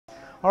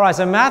All right,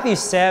 so Matthew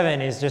 7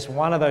 is just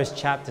one of those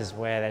chapters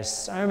where there's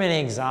so many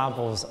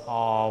examples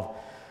of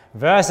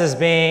verses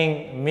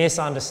being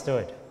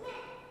misunderstood,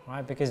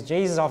 right? Because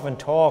Jesus often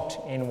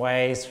talked in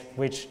ways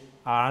which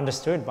are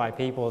understood by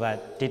people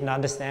that didn't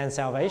understand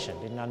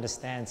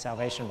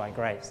salvation by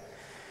grace.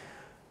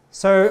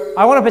 So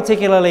I want to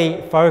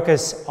particularly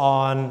focus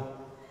on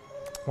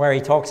where he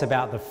talks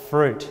about the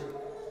fruit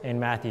in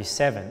Matthew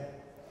 7,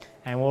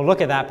 and we'll look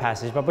at that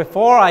passage. But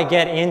before I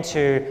get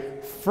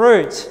into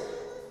fruit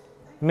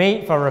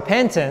meet for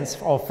repentance,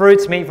 or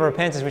fruits meet for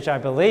repentance, which I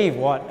believe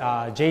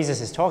what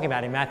Jesus is talking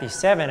about in Matthew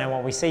 7, and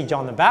what we see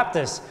John the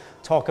Baptist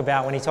talk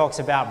about when he talks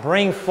about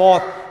bring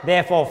forth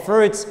therefore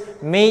fruits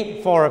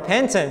meet for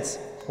repentance,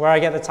 where I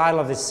get the title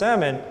of this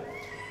sermon,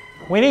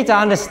 we need to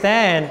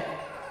understand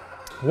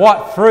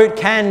what fruit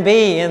can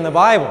be in the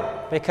Bible,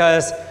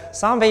 because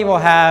some people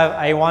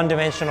have a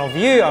one-dimensional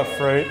view of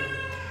fruit,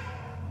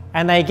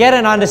 and they get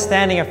an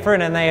understanding of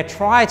fruit and they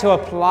try to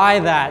apply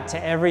that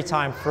to every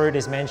time fruit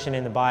is mentioned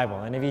in the Bible.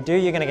 And if you do,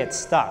 you're going to get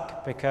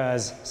stuck,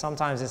 because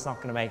sometimes it's not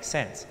going to make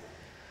sense.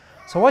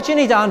 So what you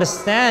need to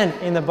understand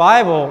in the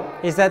Bible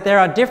is that there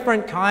are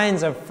different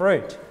kinds of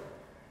fruit.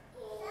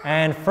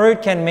 And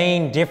fruit can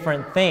mean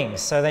different things.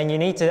 So then you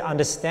need to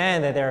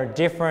understand that there are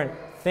different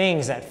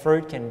things that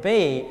fruit can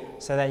be,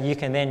 so that you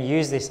can then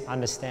use this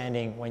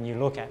understanding when you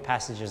look at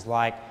passages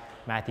like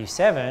Matthew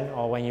 7,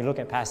 or when you look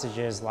at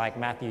passages like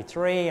Matthew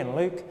 3 and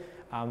Luke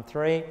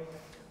 3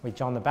 with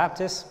John the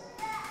Baptist,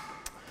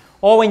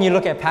 or when you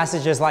look at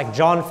passages like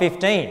John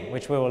 15,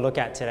 which we will look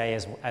at today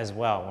as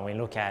well, when we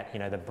look at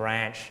the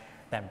branch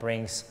that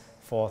brings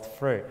forth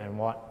fruit and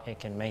what it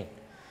can mean.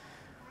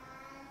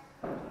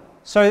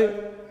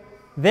 So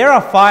there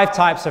are 5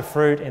 types of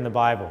fruit in the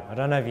Bible. I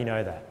don't know if you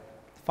know that.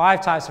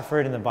 5 types of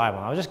fruit in the Bible.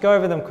 I'll just go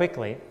over them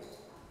quickly.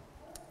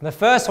 The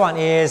first one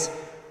is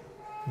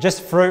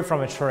just fruit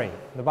from a tree.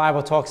 The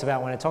Bible talks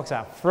about, when it talks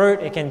about fruit,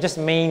 it can just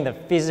mean the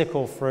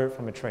physical fruit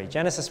from a tree.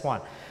 Genesis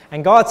 1.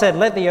 And God said,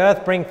 let the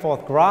earth bring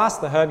forth grass,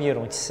 the herb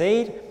yielding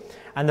seed,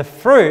 and the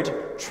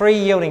fruit, tree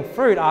yielding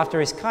fruit after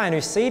his kind,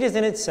 whose seed is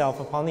in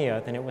itself upon the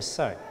earth, and it was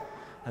so.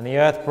 And the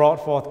earth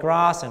brought forth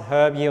grass and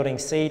herb yielding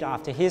seed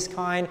after his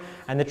kind,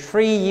 and the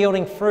tree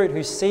yielding fruit,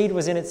 whose seed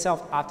was in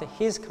itself after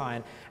his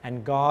kind,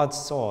 and God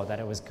saw that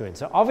it was good.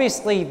 So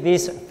obviously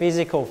this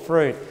physical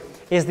fruit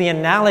is the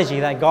analogy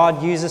that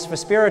God uses for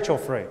spiritual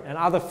fruit and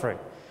other fruit.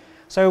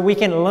 So we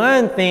can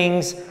learn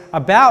things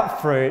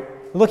about fruit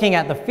looking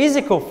at the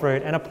physical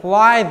fruit and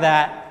apply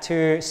that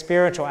to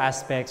spiritual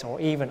aspects, or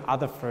even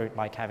other fruit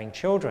like having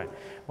children,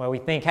 where we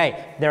think,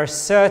 hey, there are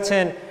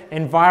certain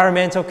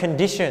environmental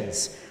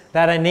conditions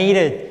that are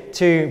needed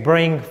to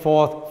bring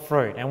forth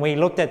fruit. And we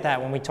looked at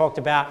that when we talked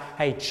about,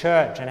 hey,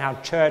 church, and how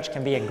church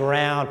can be a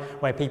ground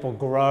where people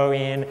grow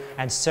in,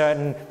 and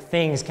certain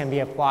things can be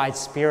applied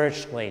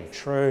spiritually.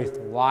 Truth,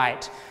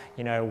 light,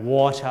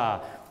 water,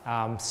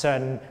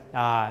 certain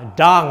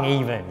dung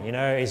even,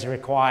 is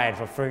required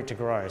for fruit to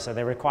grow. So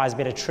there requires a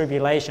bit of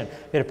tribulation,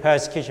 a bit of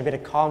persecution, a bit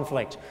of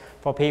conflict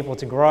for people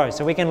to grow.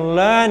 So we can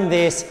learn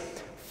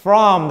this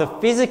from the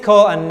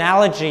physical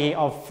analogy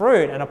of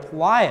fruit and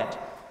apply it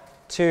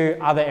to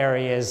other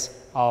areas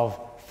of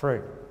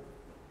fruit.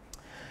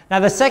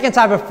 Now, the second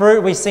type of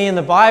fruit we see in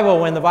the Bible,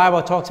 when the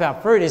Bible talks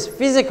about fruit, is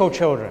physical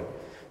children.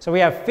 So we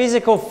have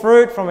physical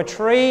fruit from a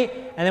tree,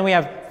 and then we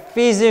have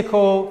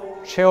physical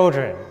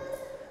children.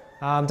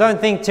 Don't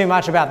think too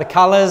much about the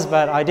colors,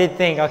 but I did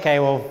think, okay,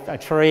 well, a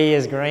tree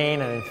is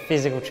green and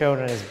physical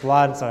children is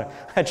blood, so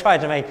I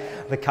tried to make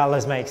the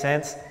colors make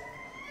sense.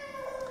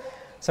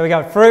 So we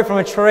got fruit from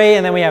a tree,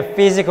 and then we have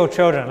physical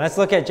children. Let's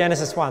look at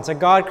Genesis 1. So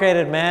God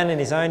created man in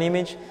his own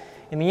image.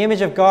 In the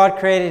image of God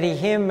created he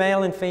him,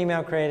 male and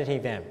female created he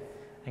them.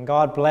 And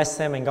God blessed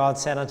them, and God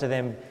said unto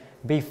them,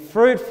 be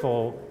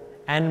fruitful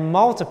and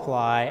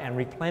multiply and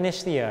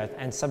replenish the earth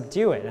and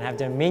subdue it, and have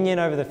dominion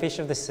over the fish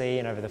of the sea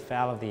and over the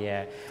fowl of the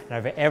air and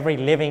over every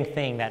living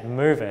thing that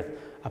moveth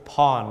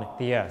upon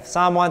the earth.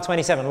 Psalm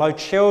 127, lo,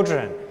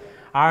 children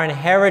are an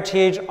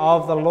heritage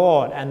of the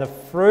Lord, and the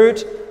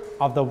fruit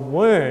of the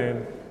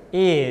womb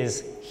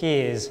is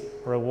his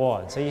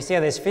reward. So you see how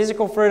there's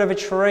physical fruit of a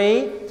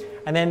tree,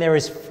 and then there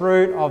is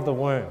fruit of the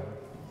womb.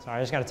 Sorry,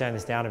 I'm just going to turn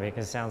this down a bit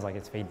because it sounds like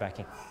it's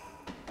feedbacking.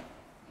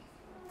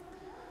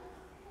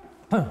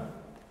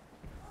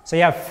 So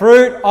you have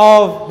fruit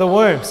of the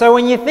womb. So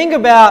when you think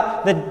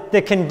about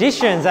the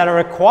conditions that are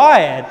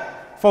required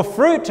for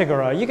fruit to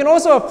grow, you can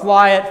also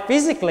apply it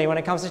physically when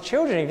it comes to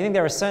children. If you think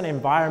there are certain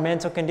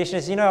environmental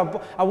conditions,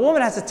 a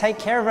woman has to take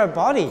care of her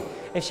body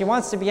if she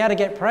wants to be able to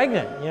get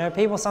pregnant.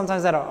 People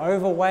sometimes that are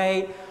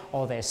overweight,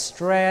 or they're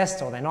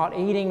stressed, or they're not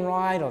eating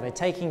right, or they're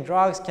taking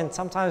drugs, can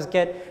sometimes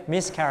get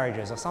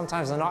miscarriages, or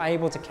sometimes they're not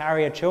able to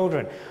carry a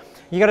children.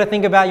 You got to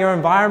think about your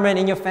environment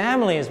in your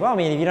family as well. I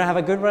mean, if you don't have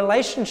a good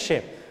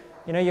relationship,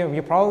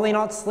 you're probably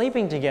not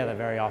sleeping together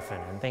very often,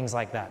 and things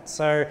like that.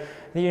 So,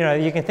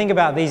 you can think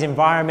about these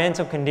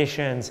environmental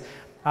conditions,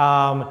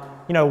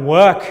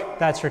 work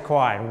that's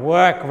required,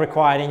 work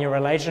required in your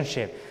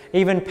relationship.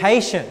 Even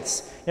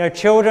patience.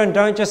 Children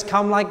don't just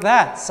come like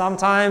that.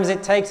 Sometimes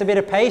it takes a bit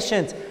of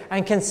patience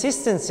and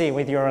consistency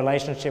with your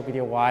relationship with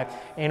your wife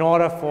in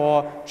order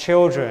for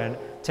children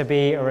to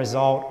be a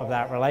result of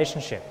that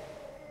relationship.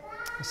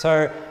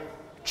 So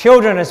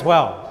children as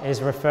well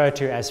is referred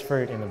to as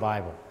fruit in the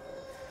Bible.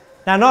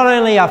 Now, not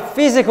only are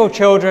physical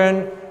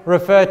children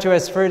referred to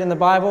as fruit in the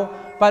Bible,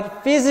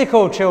 but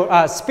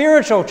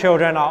spiritual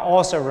children are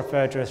also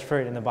referred to as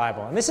fruit in the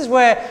Bible. And this is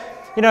where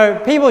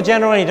people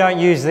generally don't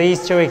use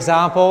these two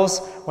examples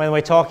when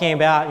we're talking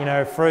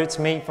about, fruits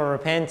meet for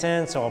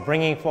repentance or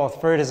bringing forth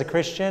fruit as a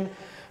Christian.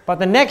 But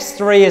the next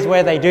three is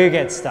where they do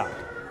get stuck.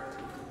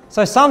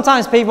 So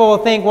sometimes people will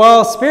think,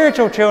 well,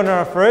 spiritual children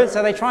are fruit,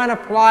 so they try and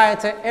apply it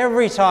to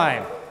every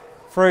time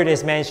fruit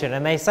is mentioned.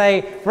 And they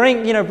say,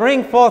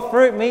 bring forth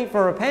fruit meet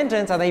for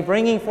repentance. Are they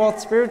bringing forth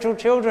spiritual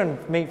children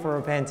meet for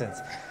repentance?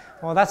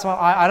 Well, that's what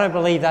I don't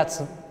believe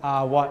that's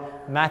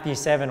what Matthew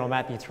 7 or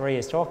Matthew 3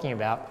 is talking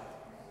about.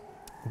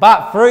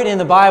 But fruit in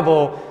the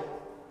Bible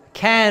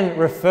can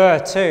refer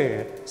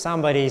to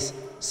somebody's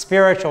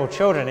spiritual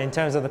children in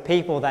terms of the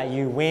people that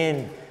you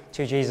win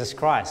to Jesus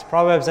Christ.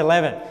 Proverbs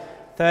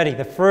 11:30,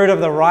 the fruit of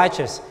the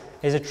righteous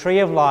is a tree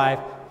of life.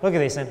 Look at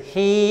this, and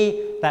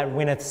he that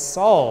winneth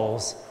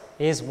souls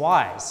is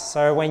wise.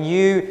 So when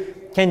you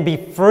can be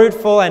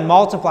fruitful and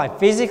multiply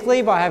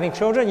physically by having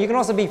children, you can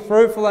also be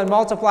fruitful and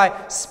multiply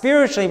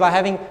spiritually by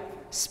having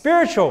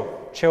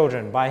spiritual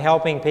children, by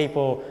helping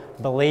people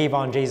believe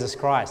on Jesus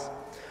Christ.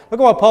 Look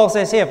at what Paul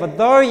says here. For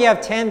though ye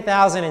have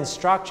 10,000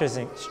 instructors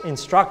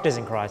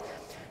in Christ,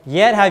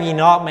 yet have ye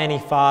not many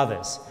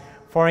fathers.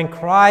 For in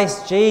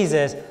Christ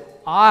Jesus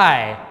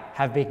I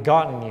have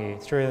begotten you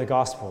through the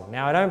gospel.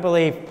 Now, I don't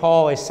believe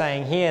Paul is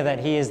saying here that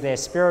he is their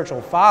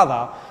spiritual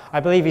father. I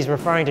believe he's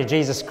referring to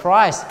Jesus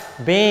Christ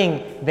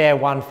being their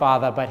one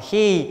father, but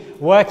he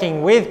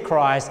working with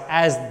Christ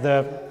as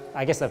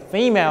the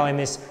female in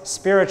this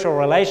spiritual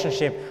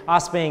relationship,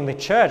 us being the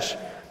church.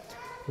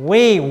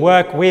 We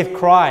work with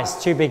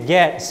Christ to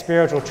beget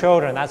spiritual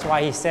children. That's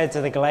why he said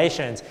to the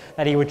Galatians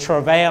that he would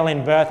travail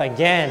in birth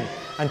again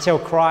until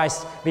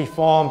Christ be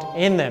formed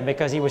in them,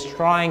 because he was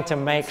trying to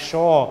make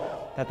sure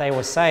that they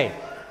were saved.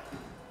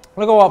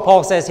 Look at what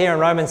Paul says here in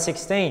Romans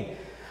 16.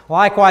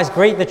 Likewise,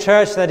 greet the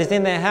church that is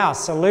in their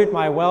house. Salute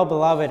my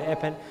well-beloved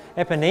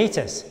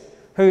Epaenetus,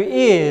 who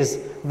is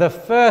the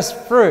first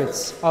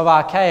fruits of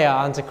Achaia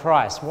unto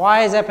Christ.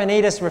 Why is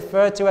Epaenetus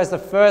referred to as the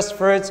first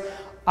fruits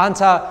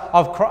of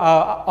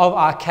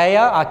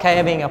Achaia,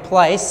 Achaia being a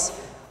place,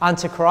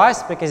 unto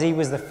Christ? Because he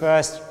was the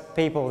first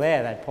people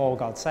there that Paul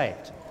got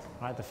saved,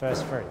 right? The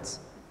first fruits.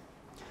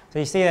 So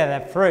you see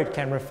that fruit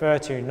can refer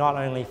to not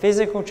only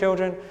physical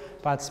children,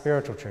 but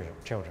spiritual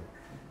children.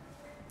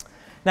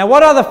 Now,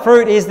 what other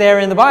fruit is there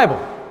in the Bible?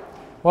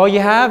 Well,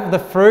 you have the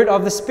fruit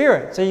of the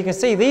Spirit. So you can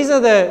see these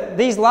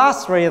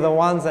last three are the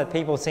ones that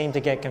people seem to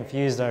get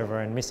confused over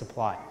and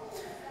misapply.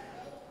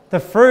 The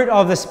fruit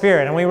of the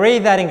Spirit, and we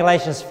read that in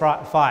Galatians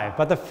 5.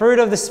 But the fruit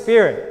of the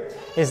Spirit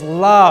is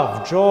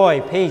love,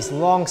 joy, peace,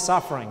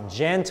 long-suffering,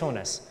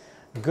 gentleness,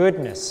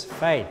 goodness,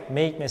 faith,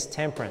 meekness,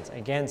 temperance.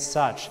 Against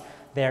such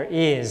there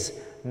is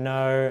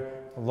no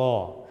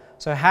law.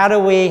 So how do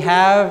we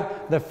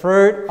have the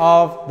fruit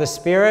of the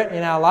Spirit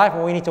in our life?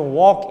 Well, we need to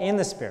walk in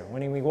the Spirit.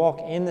 When we walk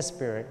in the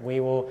Spirit,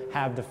 we will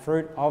have the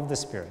fruit of the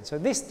Spirit. So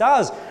this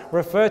does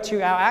refer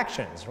to our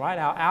actions, right?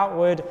 Our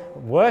outward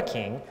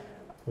working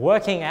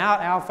out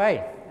our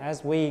faith.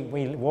 As we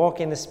walk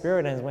in the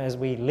Spirit and as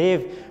we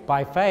live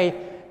by faith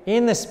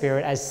in the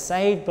Spirit as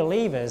saved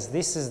believers,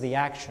 this is the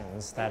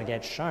actions that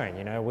get shown.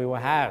 We will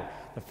have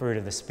the fruit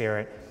of the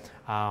Spirit,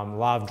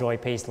 love, joy,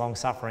 peace,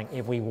 long-suffering,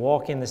 if we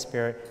walk in the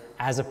Spirit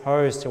as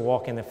opposed to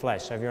walk in the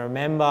flesh. So if you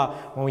remember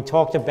when we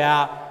talked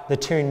about the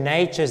two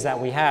natures that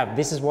we have,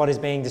 this is what is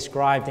being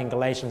described in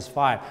Galatians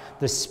 5,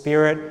 the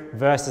Spirit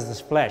versus the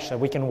flesh. So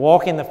we can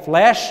walk in the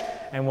flesh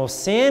and we'll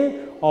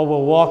sin, or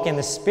we'll walk in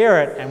the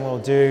Spirit and we'll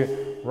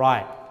do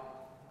right.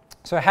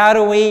 So how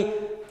do we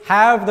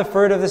have the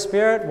fruit of the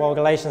Spirit? Well,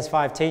 Galatians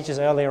 5 teaches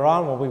earlier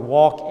on, well, we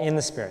walk in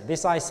the Spirit.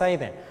 This I say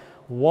then,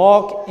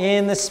 walk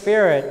in the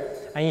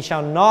Spirit, and ye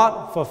shall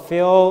not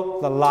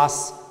fulfill the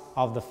lusts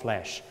of the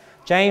flesh.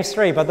 James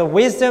 3, but the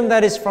wisdom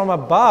that is from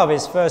above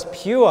is first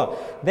pure,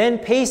 then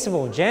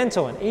peaceable,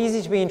 gentle, and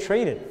easy to be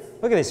entreated.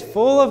 Look at this,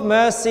 full of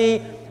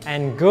mercy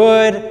and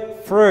good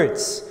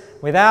fruits,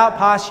 without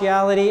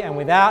partiality and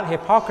without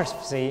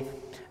hypocrisy,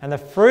 and the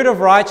fruit of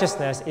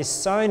righteousness is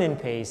sown in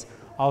peace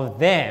of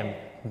them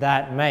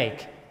that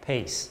make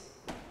peace.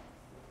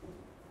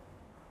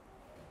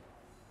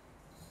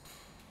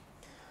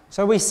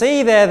 So we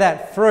see there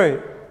that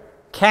fruit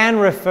can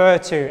refer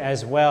to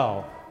as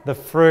well the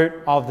fruit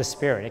of the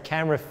Spirit. It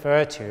can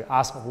refer to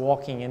us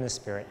walking in the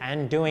Spirit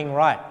and doing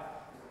right.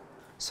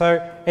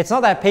 So it's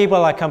not that people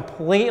are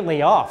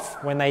completely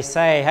off when they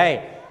say,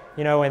 hey,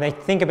 when they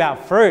think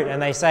about fruit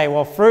and they say,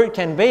 well, fruit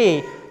can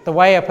be the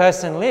way a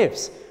person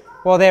lives.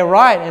 Well, they're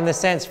right in the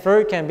sense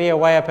fruit can be a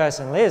way a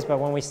person lives, but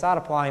when we start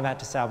applying that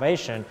to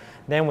salvation,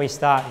 then we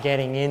start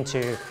getting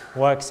into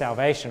work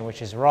salvation,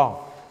 which is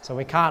wrong. So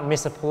we can't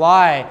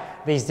misapply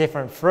these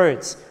different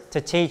fruits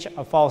to teach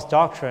a false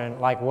doctrine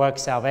like work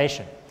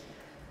salvation.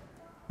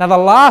 Now the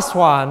last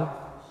one,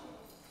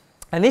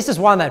 and this is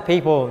one that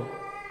people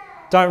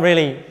don't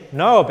really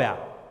know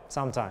about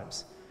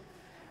sometimes,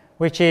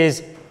 which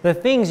is the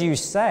things you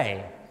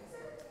say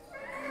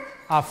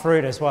are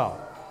fruit as well.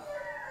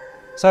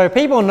 So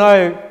people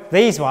know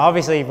these ones.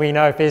 Obviously we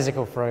know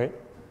physical fruit.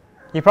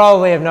 You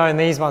probably have known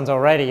these ones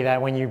already,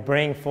 that when you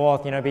bring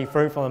forth, be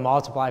fruitful and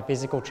multiply,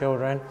 physical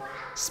children.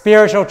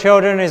 Spiritual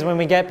children is when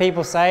we get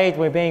people saved,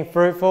 we're being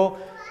fruitful.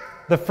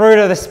 The fruit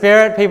of the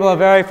Spirit, people are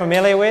very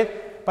familiar with.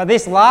 But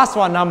this last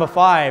one, number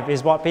 5,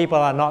 is what people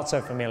are not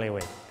so familiar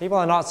with. People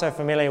are not so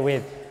familiar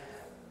with.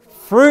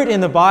 Fruit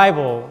in the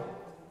Bible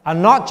are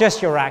not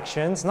just your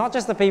actions, not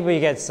just the people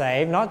you get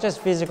saved, not just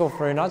physical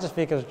fruit, not just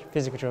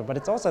physical children, but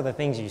it's also the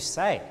things you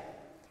say.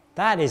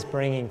 That is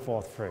bringing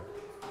forth fruit.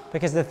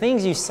 Because the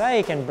things you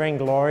say can bring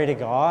glory to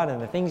God, and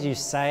the things you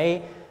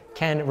say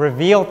can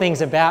reveal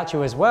things about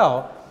you as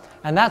well.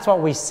 And that's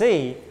what we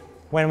see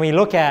when we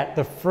look at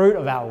the fruit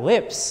of our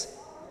lips.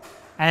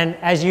 And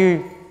as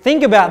you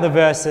think about the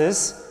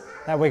verses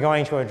that we're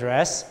going to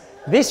address,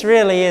 this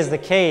really is the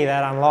key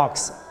that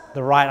unlocks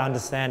the right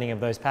understanding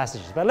of those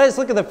passages. But let's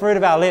look at the fruit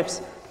of our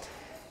lips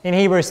in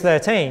Hebrews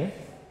 13. It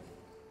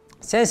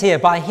says here,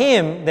 "By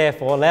him,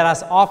 therefore, let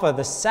us offer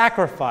the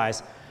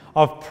sacrifice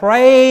of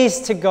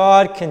praise to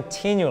God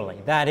continually,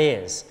 that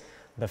is,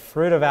 the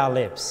fruit of our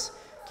lips,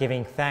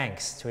 giving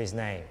thanks to his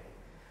name."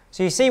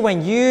 So you see,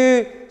 when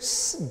you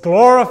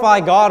glorify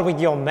God with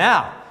your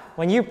mouth,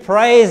 when you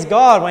praise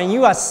God, when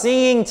you are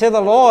singing to the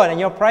Lord and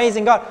you're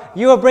praising God,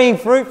 you are being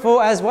fruitful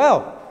as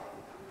well.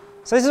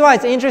 So this is why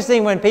it's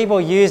interesting when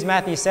people use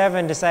Matthew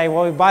 7 to say,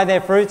 well, by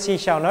their fruits ye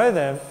shall know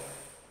them.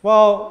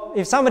 Well,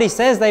 if somebody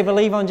says they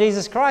believe on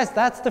Jesus Christ,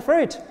 that's the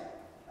fruit.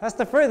 That's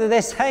the fruit, that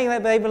they're saying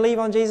that they believe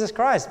on Jesus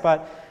Christ,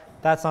 but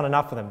that's not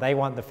enough for them. They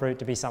want the fruit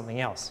to be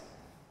something else.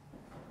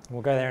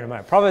 We'll go there in a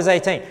moment. Proverbs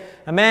 18,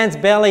 "A man's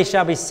belly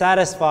shall be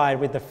satisfied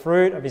with the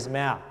fruit of his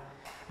mouth,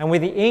 and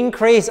with the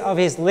increase of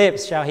his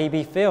lips shall he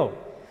be filled.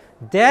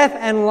 Death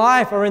and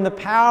life are in the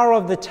power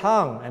of the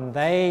tongue, and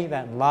they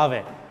that love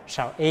it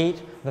shall eat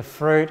the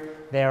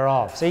fruit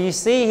thereof." So you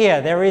see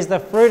here, there is the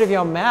fruit of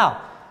your mouth.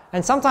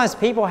 And sometimes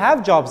people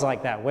have jobs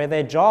like that, where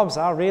their jobs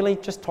are really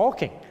just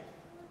talking.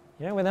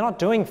 Where they're not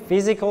doing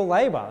physical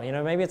labor.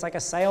 Maybe it's like a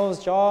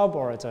sales job,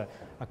 or it's a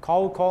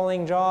cold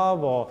calling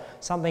job, or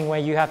something where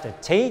you have to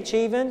teach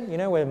even,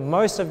 where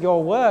most of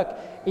your work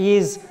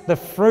is the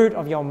fruit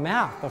of your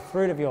mouth, the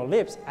fruit of your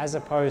lips, as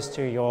opposed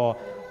to your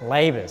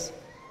labors.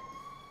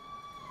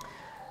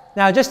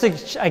 Now, just to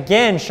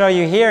again show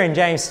you here in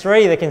James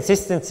 3 the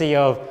consistency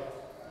of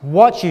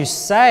what you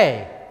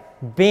say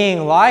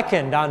being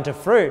likened unto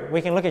fruit,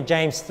 we can look at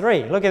James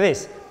 3. Look at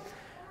this.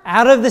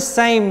 "Out of the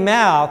same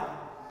mouth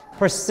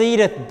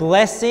proceedeth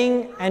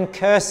blessing and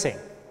cursing.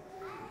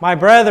 My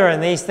brethren,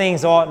 these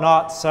things ought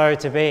not so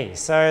to be."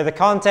 So the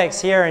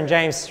context here in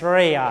James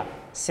 3 are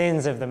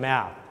sins of the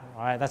mouth.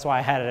 Right? That's why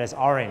I had it as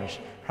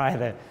orange.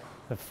 Right?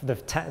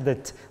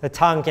 The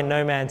tongue can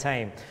no man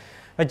tame.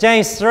 But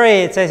James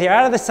 3, it says here,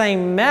 "Out of the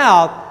same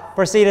mouth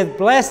proceedeth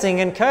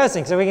blessing and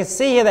cursing." So we can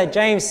see here that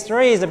James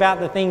 3 is about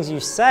the things you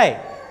say.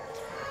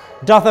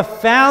 "Doth a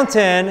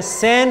fountain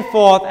send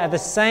forth at the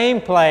same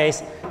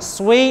place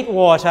sweet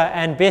water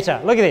and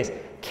bitter?" Look at this.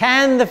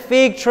 "Can the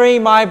fig tree,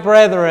 my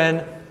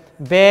brethren,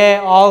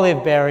 bear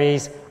olive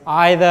berries,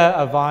 either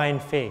a vine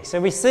fig?" So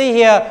we see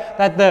here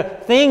that the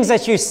things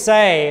that you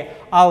say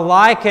are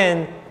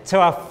likened to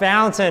a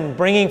fountain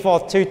bringing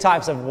forth 2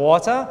 types of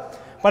water,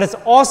 but it's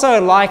also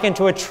likened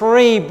to a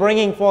tree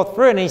bringing forth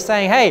fruit. And he's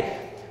saying, hey,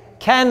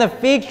 can the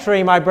fig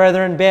tree, my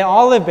brethren, bear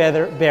olive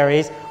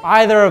berries,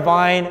 either a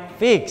vine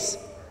figs?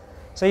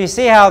 So you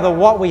see how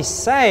what we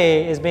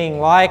say is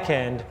being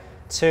likened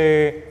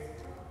to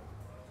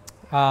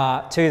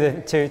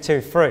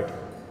fruit.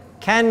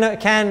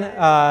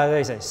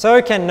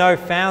 So can no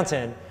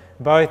fountain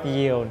both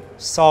yield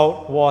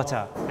salt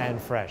water and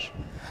fresh.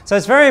 So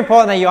it's very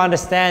important that you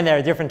understand there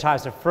are different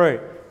types of fruit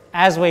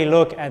as we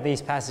look at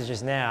these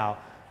passages now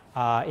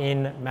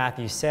in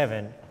Matthew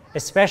 7,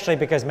 especially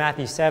because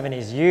Matthew 7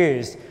 is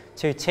used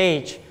to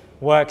teach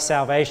work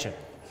salvation.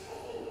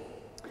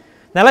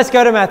 Now let's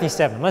go to Matthew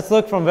 7. Let's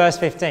look from verse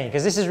 15,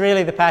 because this is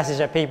really the passage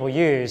that people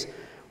use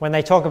when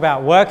they talk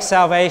about work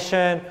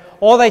salvation,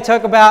 or they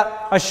talk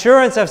about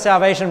assurance of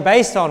salvation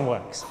based on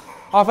works.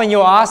 Often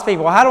you'll ask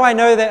people, well, how do I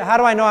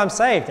know I'm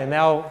saved? And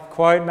they'll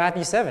quote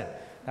Matthew 7.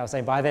 They'll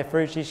say, by their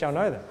fruits ye shall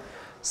know them.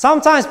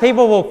 Sometimes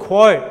people will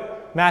quote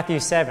Matthew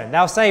 7.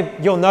 They'll say,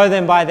 you'll know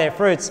them by their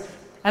fruits,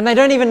 and they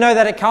don't even know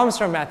that it comes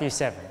from Matthew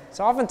 7.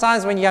 So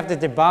oftentimes when you have to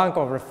debunk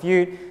or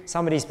refute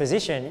somebody's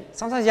position,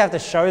 sometimes you have to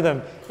show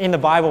them in the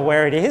Bible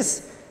where it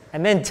is,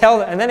 and then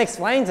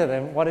explain to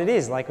them what it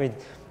is, like with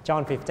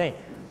John 15.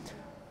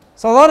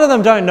 So a lot of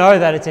them don't know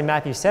that it's in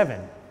Matthew 7.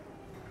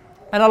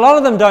 And a lot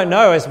of them don't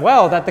know as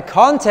well that the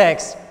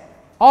context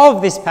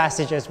of this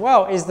passage as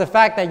well is the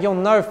fact that you'll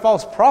know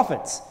false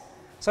prophets.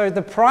 So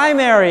the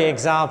primary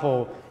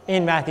example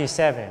in Matthew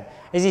 7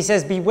 is he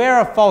says, beware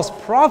of false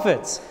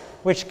prophets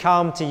which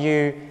come to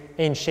you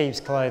in sheep's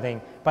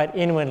clothing, but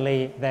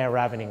inwardly they are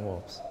ravening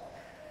wolves.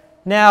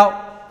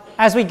 Now,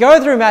 as we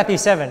go through Matthew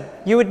 7,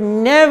 you would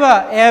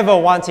never ever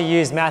want to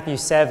use Matthew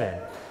 7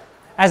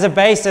 as a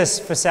basis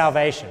for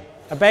salvation,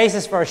 a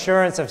basis for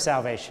assurance of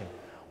salvation.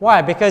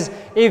 Why? Because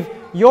if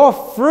your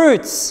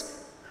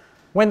fruits,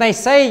 when they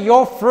say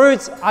your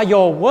fruits are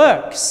your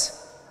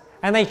works,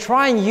 and they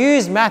try and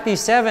use Matthew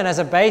 7 as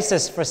a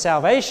basis for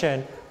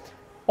salvation,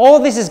 all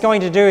this is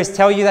going to do is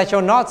tell you that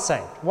you're not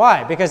saved.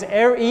 Why? Because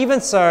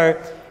even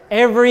so,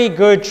 every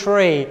good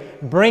tree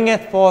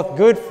bringeth forth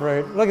good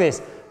fruit. Look at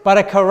this. But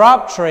a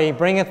corrupt tree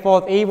bringeth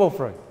forth evil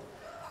fruit.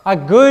 A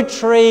good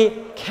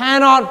tree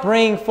cannot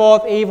bring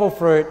forth evil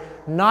fruit,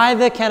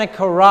 neither can a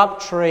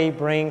corrupt tree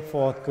bring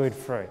forth good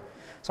fruit.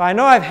 So I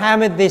know I've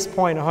hammered this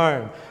point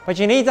home, but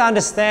you need to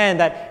understand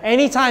that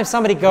anytime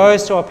somebody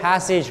goes to a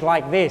passage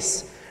like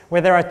this,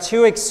 where there are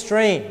two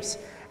extremes,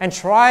 and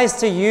tries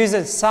to use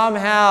it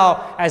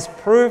somehow as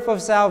proof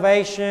of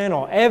salvation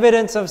or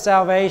evidence of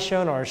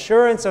salvation or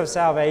assurance of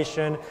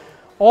salvation,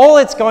 all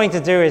it's going to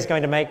do is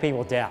going to make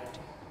people doubt.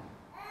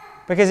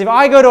 Because if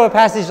I go to a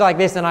passage like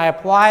this and I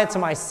apply it to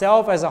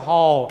myself as a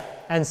whole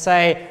and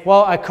say,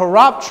 well, a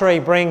corrupt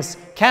tree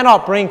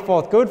cannot bring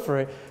forth good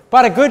fruit,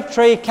 but a good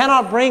tree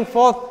cannot bring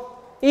forth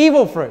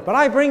evil fruit, but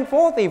I bring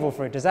forth evil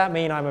fruit, does that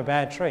mean I'm a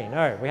bad tree?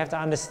 No, we have to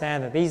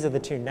understand that these are the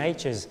two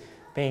natures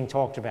being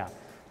talked about.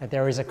 That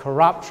there is a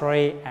corrupt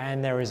tree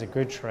and there is a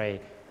good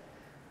tree.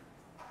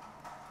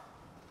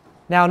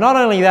 Now, not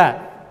only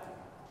that,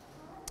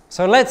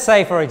 so let's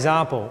say, for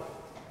example,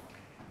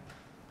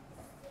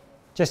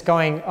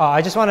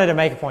 I just wanted to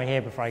make a point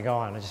here before I go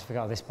on. I just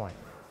forgot this point.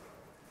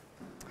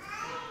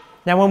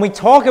 Now, when we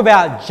talk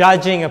about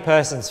judging a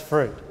person's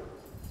fruit,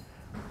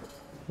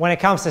 when it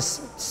comes to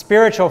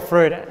spiritual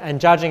fruit and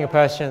judging a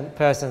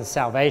person's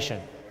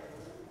salvation,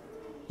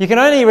 you can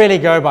only really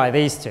go by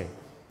these two.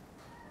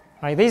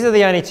 Right, these are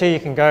the only two you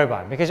can go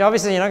by, because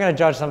obviously you're not going to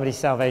judge somebody's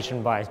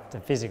salvation by the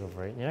physical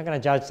fruit. You're not going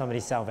to judge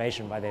somebody's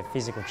salvation by their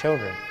physical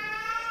children.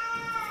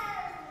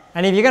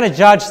 And if you're going to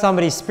judge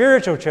somebody's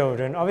spiritual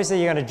children,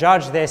 obviously you're going to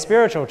judge their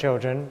spiritual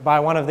children by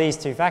one of these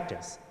two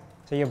factors.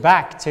 So you're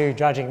back to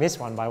judging this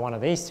one by one of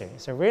these two.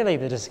 So really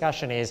the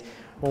discussion is,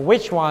 well,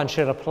 which one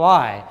should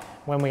apply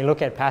when we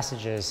look at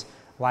passages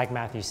like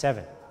Matthew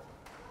 7?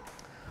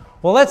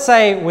 Well, let's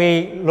say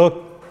we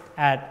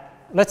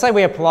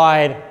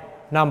applied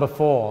number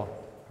 4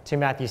 to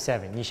Matthew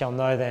 7. You shall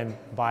know them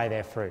by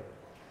their fruit.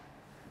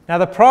 Now,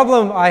 the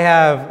problem I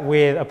have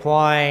with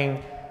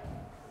applying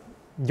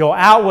your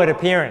outward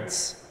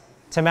appearance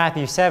to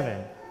Matthew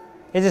 7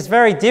 is it's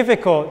very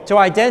difficult to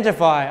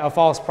identify a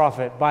false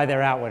prophet by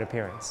their outward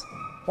appearance.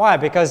 Why?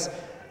 Because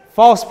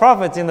false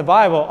prophets in the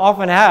Bible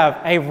often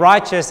have a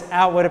righteous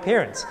outward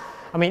appearance.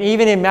 I mean,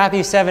 even in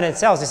Matthew 7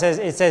 itself, it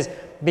says,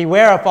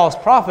 beware of false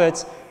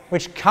prophets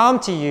which come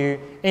to you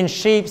in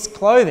sheep's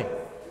clothing,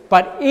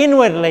 but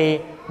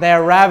inwardly they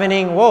are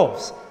ravening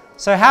wolves.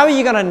 So how are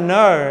you going to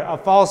know a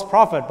false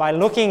prophet by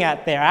looking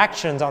at their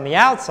actions on the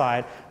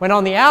outside, when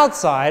on the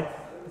outside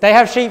they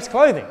have sheep's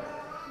clothing?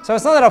 So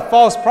it's not that a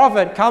false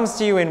prophet comes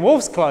to you in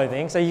wolf's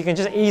clothing, so you can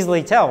just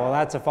easily tell, well,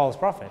 that's a false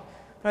prophet.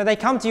 No, they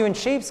come to you in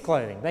sheep's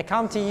clothing. They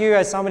come to you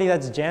as somebody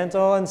that's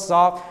gentle and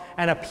soft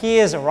and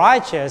appears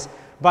righteous,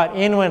 but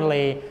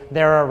inwardly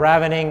they're a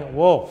ravening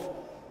wolf.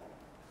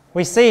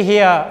 We see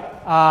here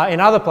in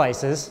other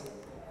places,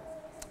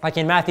 like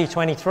in Matthew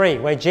 23,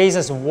 where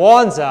Jesus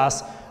warns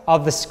us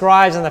of the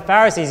scribes and the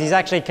Pharisees. He's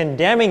actually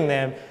condemning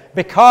them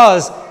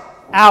because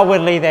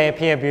outwardly they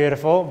appear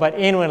beautiful, but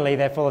inwardly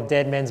they're full of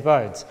dead men's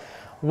bones.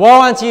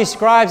 Woe unto you,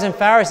 scribes and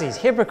Pharisees,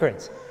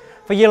 hypocrites!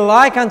 For ye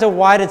like unto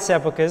whited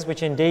sepulchres,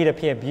 which indeed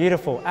appear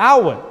beautiful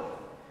outward,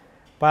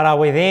 but are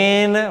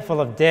within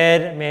full of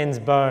dead men's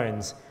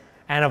bones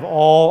and of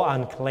all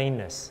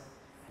uncleanness.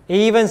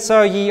 Even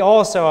so ye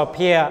also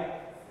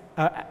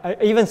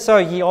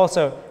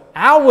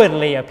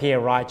outwardly appear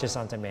righteous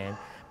unto men,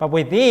 but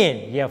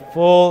within ye are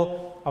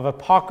full of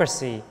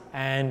hypocrisy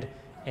and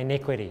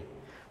iniquity.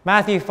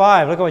 Matthew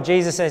 5, look at what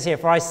Jesus says here.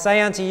 For I say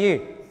unto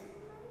you,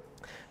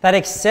 that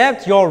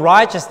except your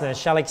righteousness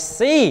shall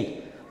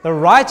exceed the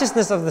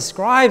righteousness of the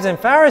scribes and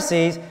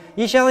Pharisees,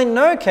 ye shall in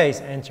no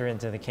case enter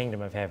into the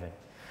kingdom of heaven.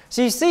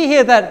 So you see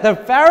here that the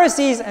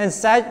Pharisees and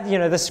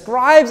the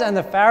scribes and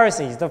the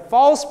Pharisees, the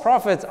false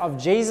prophets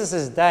of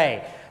Jesus'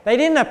 day, they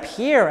didn't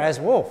appear as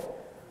wolf.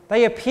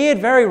 They appeared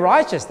very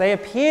righteous. They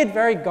appeared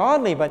very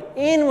godly, but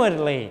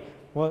inwardly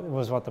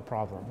was what the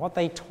problem. What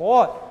they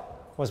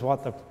taught was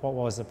what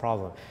was the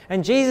problem.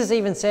 And Jesus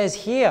even says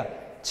here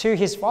to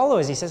his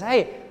followers, he says,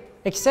 hey,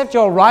 except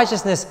your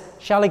righteousness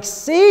shall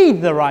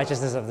exceed the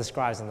righteousness of the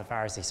scribes and the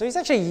Pharisees. So he's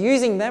actually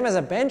using them as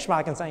a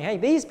benchmark and saying, hey,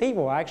 these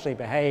people actually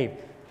behave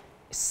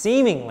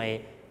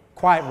seemingly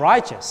quite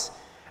righteous.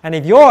 And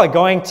if you're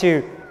going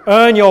to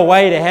earn your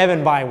way to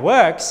heaven by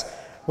works,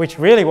 which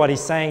really what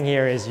he's saying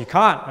here is you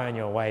can't earn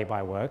your way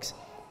by works,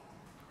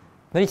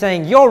 but he's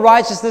saying your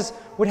righteousness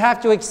would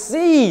have to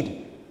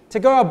exceed, to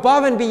go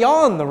above and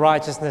beyond the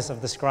righteousness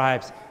of the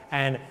scribes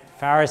and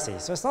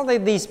Pharisees. So it's not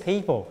that these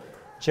people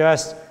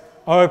just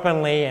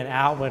openly and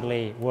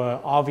outwardly were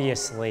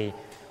obviously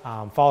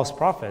false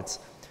prophets.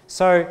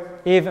 So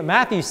if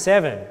Matthew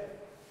 7,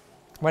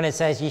 when it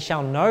says, "Ye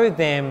shall know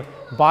them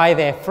by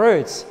their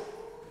fruits,"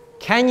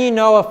 can you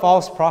know a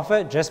false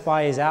prophet just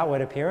by his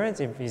outward appearance,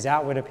 if his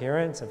outward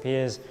appearance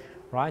appears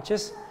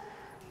righteous?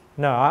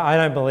 No, I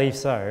don't believe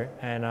so.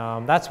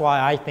 And that's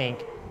why I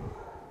think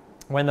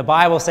when the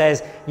Bible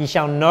says, "Ye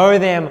shall know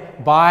them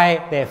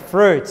by their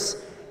fruits,"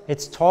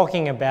 it's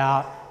talking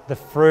about the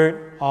fruit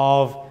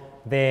of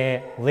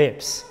their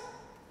lips.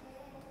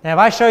 Now, if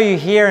I show you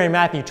here in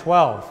Matthew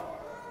 12,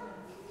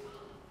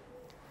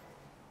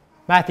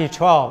 I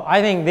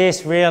think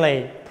this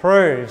really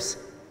proves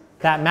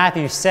that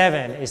Matthew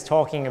 7 is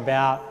talking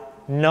about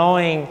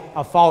knowing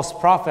a false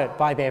prophet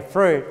by their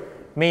fruit,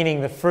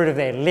 meaning the fruit of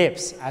their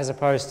lips, as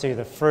opposed to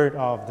the fruit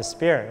of the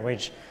Spirit,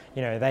 which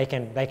they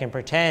can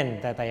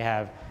pretend that they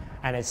have,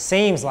 and it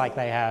seems like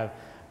they have,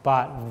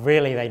 but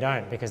really they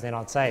don't, because they're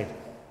not saved.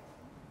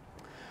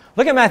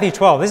 Look at Matthew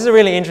 12. This is a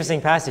really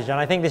interesting passage, and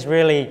I think this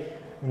really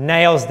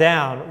nails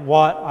down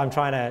what I'm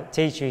trying to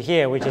teach you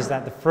here, which is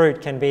that the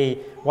fruit can be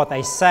what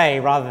they say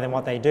rather than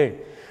what they do.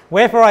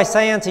 "Wherefore I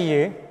say unto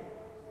you,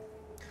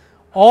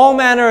 all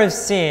manner of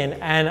sin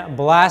and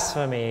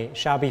blasphemy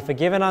shall be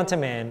forgiven unto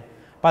men,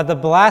 but the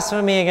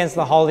blasphemy against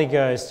the Holy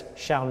Ghost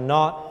shall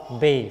not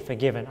be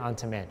forgiven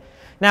unto men."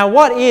 Now,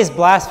 what is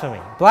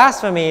blasphemy?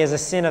 Blasphemy is a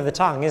sin of the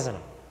tongue, isn't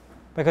it?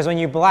 Because when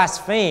you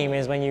blaspheme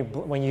is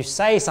when you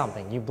say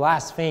something, you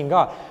blaspheme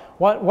God.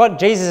 What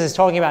Jesus is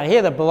talking about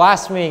here, the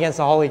blasphemy against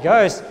the Holy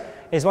Ghost,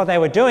 is what they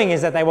were doing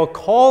is that they were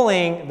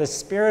calling the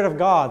Spirit of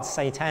God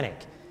satanic.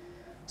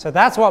 So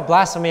that's what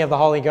blasphemy of the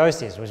Holy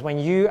Ghost is, was when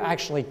you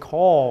actually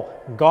call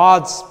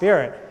God's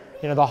Spirit,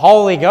 the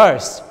Holy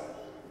Ghost,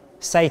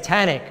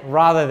 satanic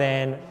rather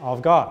than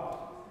of God.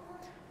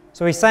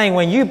 So he's saying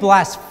when you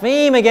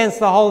blaspheme against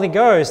the Holy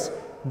Ghost,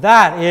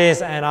 that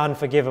is an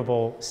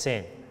unforgivable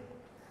sin.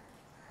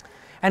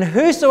 "And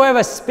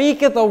whosoever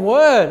speaketh a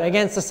word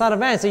against the Son of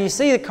Man." So you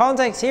see the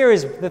context here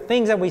is the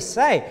things that we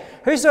say.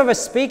 "Whosoever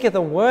speaketh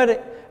a word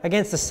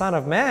against the Son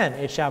of Man,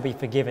 it shall be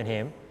forgiven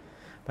him.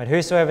 But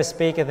whosoever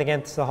speaketh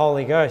against the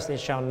Holy Ghost, it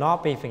shall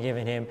not be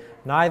forgiven him,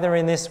 neither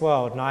in this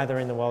world, neither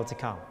in the world to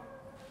come."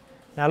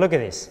 Now look at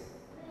this.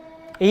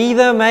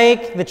 "Either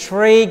make the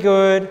tree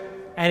good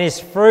and his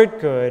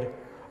fruit good,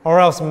 or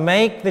else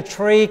make the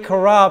tree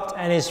corrupt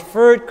and his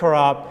fruit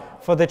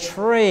corrupt, for the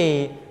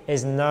tree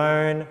is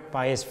known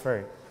by his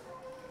fruit."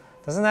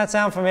 Doesn't that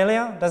sound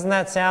familiar? Doesn't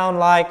that sound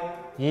like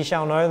 "ye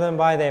shall know them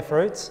by their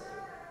fruits"?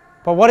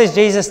 But what is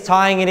Jesus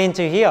tying it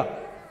into here?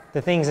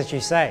 The things that you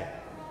say.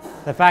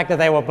 The fact that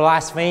they were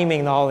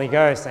blaspheming the Holy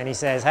Ghost, and he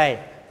says, "Hey,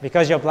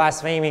 because you're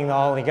blaspheming the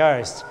Holy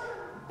Ghost,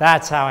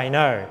 that's how I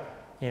know,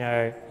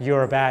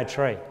 you're a bad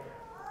tree.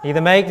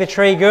 Either make the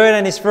tree good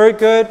and his fruit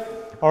good,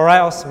 or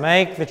else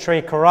make the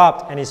tree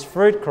corrupt and his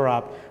fruit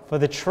corrupt, for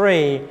the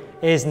tree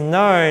is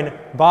known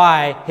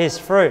by his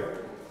fruit.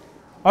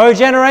 O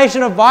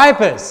generation of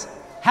vipers,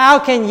 how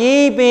can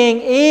ye,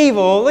 being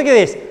evil," look at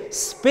this,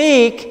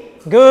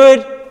 "speak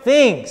good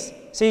things?"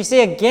 So you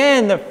see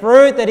again, the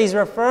fruit that he's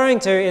referring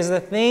to is the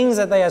things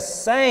that they are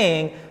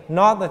saying,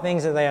 not the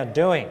things that they are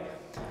doing.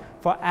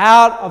 "For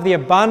out of the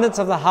abundance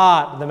of the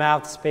heart the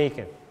mouth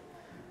speaketh.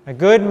 A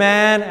good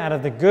man out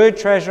of the good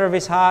treasure of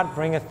his heart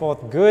bringeth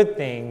forth good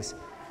things,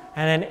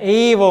 and an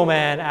evil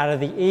man out of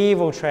the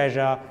evil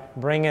treasure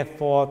bringeth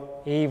forth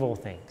evil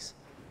things."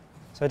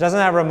 So doesn't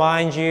that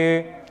remind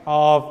you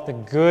of the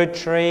good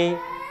tree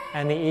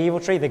and the evil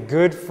tree, the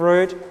good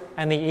fruit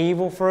and the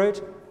evil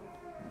fruit?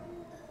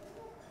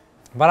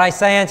 "But I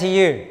say unto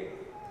you,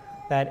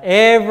 that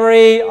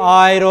every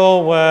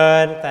idle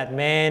word that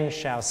men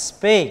shall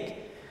speak,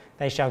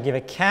 they shall give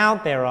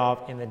account thereof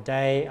in the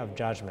day of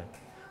judgment.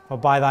 For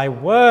by thy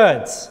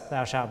words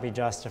thou shalt be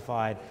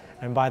justified,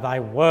 and by thy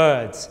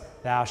words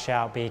thou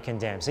shalt be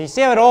condemned." So you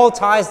see how it all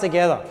ties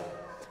together.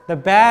 The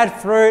bad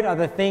fruit are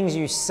the things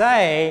you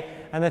say,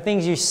 and the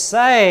things you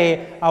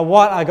say are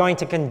what are going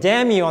to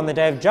condemn you on the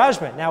day of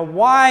judgment. Now,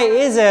 why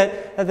is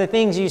it that the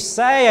things you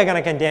say are going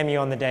to condemn you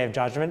on the day of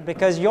judgment?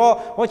 Because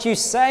what you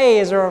say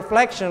is a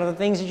reflection of the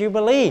things that you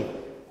believe.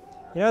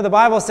 The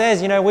Bible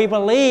says, we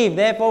believe,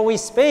 therefore we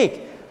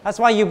speak. That's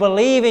why you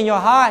believe in your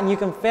heart and you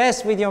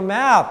confess with your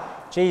mouth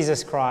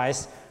Jesus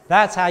Christ.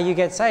 That's how you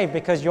get saved,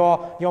 because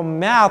your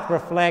mouth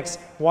reflects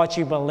what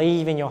you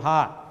believe in your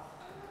heart.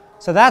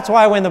 So that's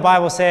why when the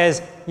Bible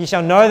says, "You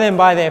shall know them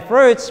by their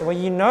fruits," well,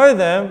 you know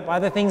them by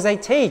the things they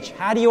teach.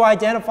 How do you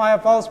identify a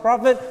false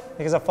prophet?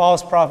 Because a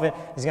false prophet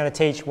is going to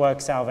teach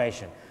work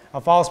salvation. A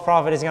false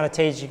prophet is going to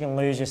teach you can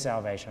lose your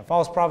salvation. A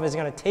false prophet is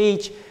going to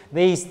teach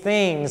these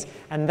things,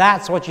 and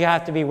that's what you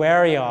have to be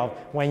wary of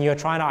when you're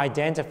trying to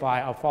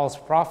identify a false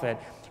prophet.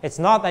 It's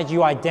not that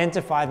you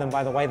identify them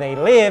by the way they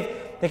live,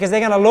 because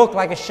they're going to look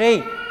like a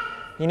sheep.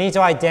 You need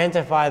to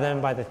identify them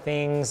by the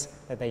things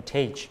that they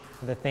teach,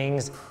 the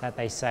things that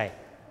they say.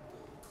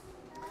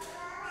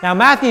 Now,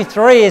 Matthew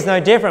 3 is no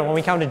different when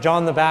we come to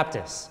John the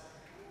Baptist.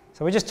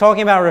 So we're just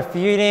talking about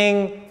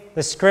refuting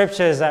the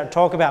scriptures that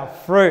talk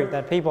about fruit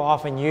that people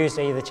often use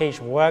to either teach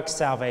works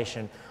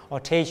salvation or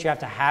teach you have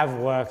to have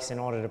works in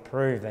order to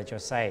prove that you're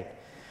saved.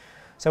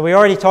 So we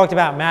already talked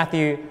about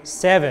Matthew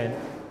 7,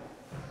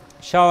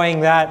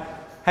 showing that,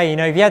 hey,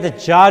 if you had to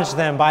judge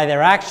them by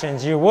their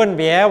actions, you wouldn't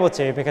be able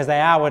to because they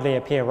outwardly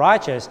appear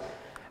righteous.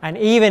 And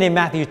even in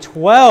Matthew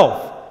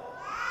 12,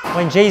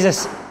 when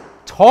Jesus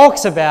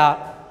talks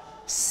about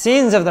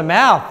sins of the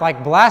mouth,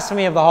 like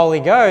blasphemy of the Holy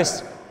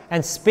Ghost,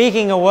 and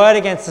speaking a word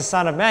against the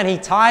Son of Man, he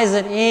ties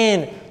it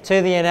in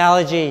to the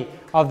analogy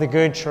of the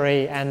good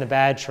tree and the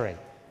bad tree.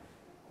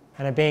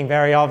 And it being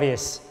very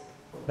obvious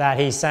that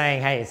he's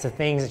saying, hey, it's the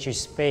things that you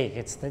speak,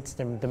 it's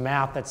the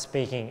mouth that's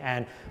speaking,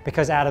 and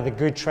because out of the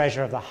good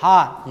treasure of the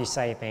heart you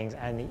say things,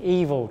 and the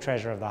evil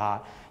treasure of the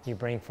heart you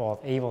bring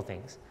forth evil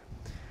things.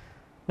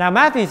 Now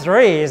Matthew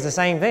 3 is the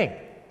same thing.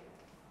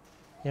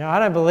 I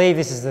don't believe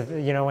this is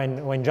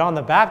when John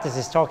the Baptist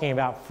is talking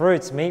about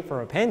fruits meet for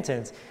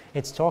repentance,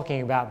 it's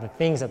talking about the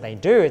things that they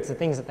do, it's the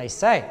things that they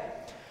say.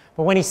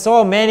 But when he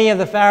saw many of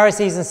the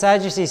Pharisees and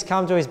Sadducees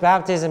come to his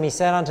baptism, he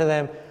said unto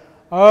them,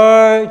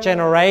 O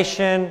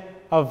generation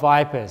of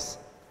vipers.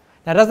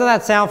 Now doesn't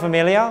that sound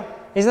familiar?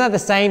 Isn't that the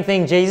same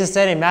thing Jesus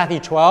said in Matthew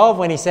 12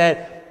 when he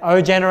said, O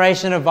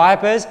generation of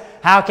vipers,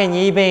 how can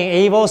ye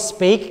being evil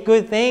speak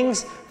good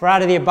things? For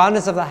out of the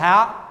abundance of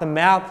the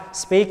mouth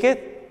speaketh.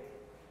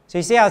 So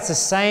you see how it's the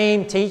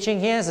same teaching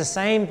here? It's the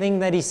same thing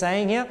that he's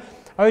saying here.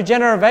 O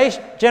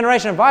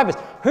generation of vipers,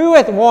 who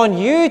hath warned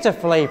you to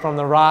flee from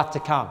the wrath to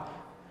come?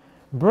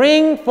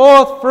 Bring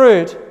forth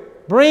fruit,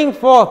 bring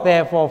forth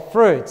therefore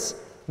fruits,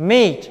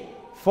 meet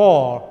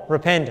for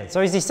repentance.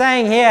 So is he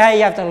saying here, hey,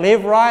 you have to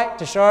live right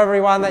to show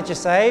everyone that you're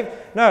saved?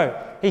 No,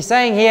 he's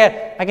saying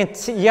here,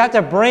 you have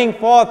to bring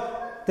forth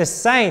the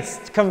saints,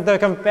 the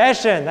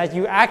confession that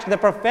you the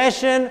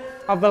profession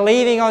of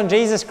believing on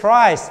Jesus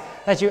Christ,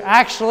 that you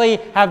actually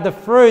have the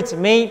fruits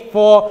meet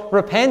for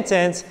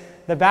repentance,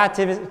 the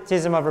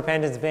baptism of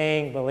repentance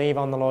being believe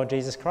on the Lord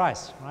Jesus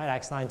Christ, right?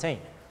 Acts 19.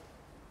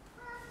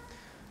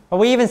 But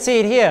we even see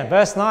it here,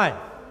 verse 9.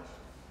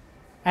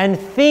 And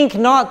think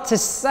not to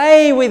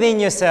say within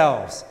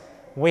yourselves,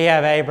 we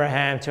have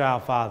Abraham to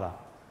our father.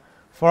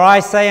 For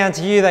I say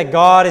unto you that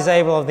God is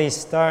able of these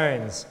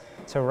stones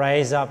to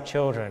raise up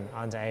children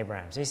unto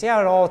Abraham. So you see how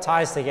it all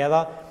ties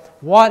together?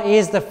 What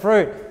is the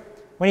fruit?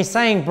 When he's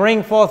saying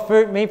bring forth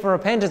fruit meet for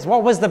repentance,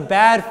 what was the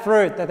bad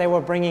fruit that they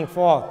were bringing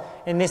forth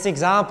in this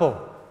example?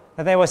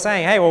 That they were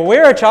saying, hey, well,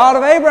 we're a child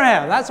of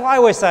Abraham. That's why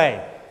we're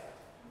saved.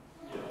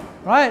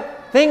 Right?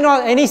 Think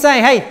not, and he's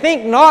saying, hey,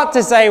 think not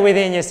to say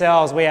within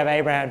yourselves, we have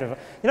Abraham to...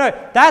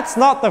 that's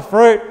not the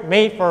fruit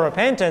meet for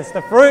repentance.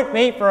 The fruit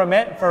meet for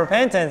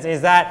repentance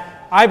is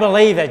that I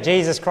believe that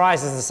Jesus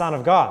Christ is the Son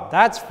of God.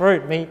 That's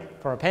fruit meet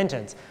for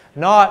repentance.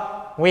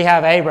 Not, we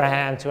have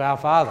Abraham to our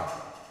father.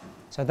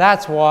 So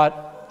that's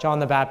what John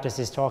the Baptist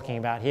is talking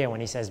about here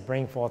when he says,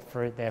 bring forth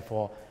fruit,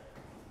 therefore,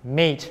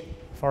 meet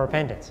for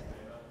repentance.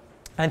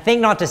 And think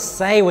not to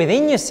say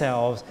within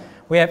yourselves,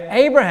 we have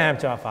Abraham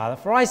to our father.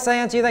 For I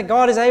say unto you that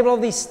God is able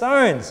of these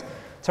stones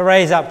to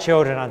raise up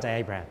children unto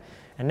Abraham.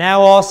 And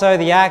now also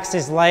the axe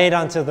is laid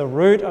unto the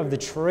root of the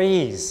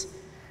trees.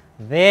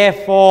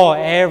 Therefore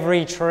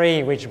every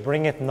tree which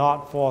bringeth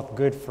not forth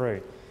good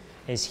fruit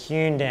is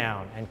hewn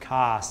down and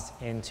cast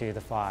into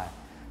the fire.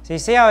 So you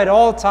see how it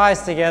all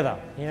ties together.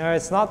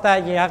 It's not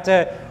that you have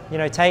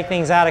to, take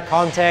things out of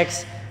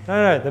context.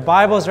 No. The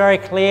Bible is very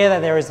clear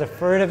that there is the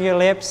fruit of your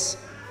lips,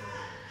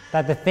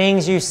 that the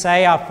things you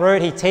say are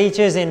fruit. He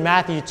teaches in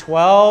Matthew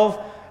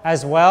 12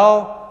 as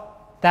well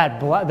that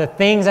the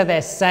things that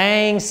they're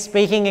saying,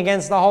 speaking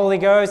against the Holy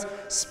Ghost,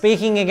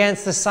 speaking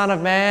against the Son of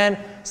Man,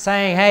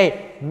 saying,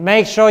 hey,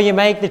 make sure you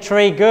make the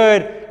tree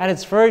good and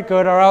its fruit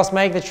good, or else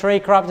make the tree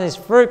corrupt and its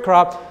fruit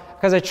corrupt,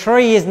 because a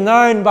tree is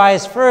known by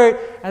its fruit.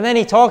 And then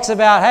he talks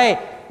about,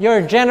 hey, you're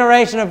a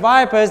generation of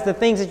vipers. The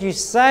things that you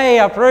say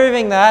are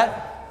proving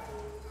that.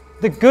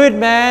 The good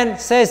man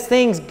says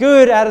things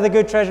good out of the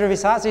good treasure of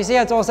his heart. So you see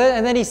how it's all said?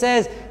 And then he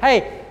says,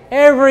 hey,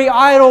 every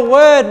idle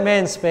word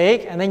men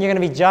speak, and then you're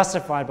going to be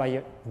justified by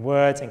your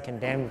words and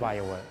condemned by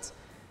your words.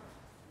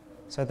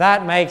 So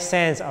that makes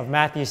sense of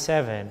Matthew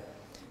 7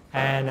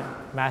 and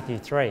Matthew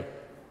 3,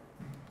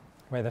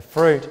 where the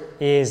fruit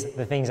is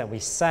the things that we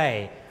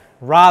say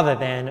rather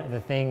than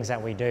the things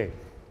that we do.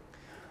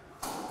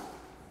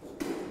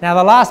 Now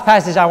the last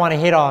passage I want to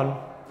hit on,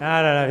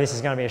 I don't know, this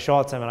is going to be a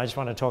short sermon, I just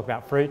want to talk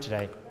about fruit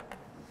today.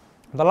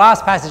 The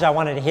last passage I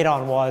wanted to hit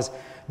on was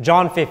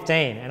John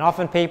 15, and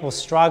often people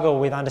struggle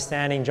with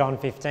understanding John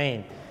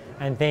 15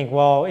 and think,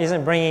 well,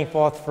 isn't bringing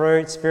forth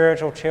fruit,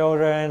 spiritual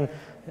children,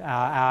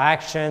 our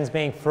actions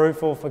being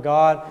fruitful for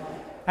God?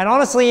 And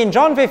honestly, in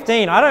John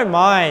 15, I don't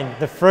mind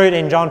the fruit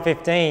in John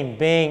 15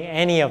 being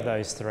any of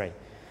those three.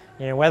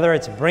 Whether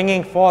it's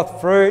bringing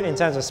forth fruit in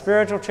terms of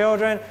spiritual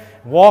children,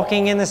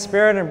 walking in the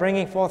Spirit and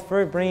bringing forth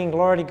fruit, bringing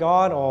glory to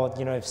God,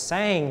 or,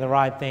 saying the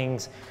right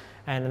things,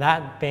 and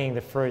that being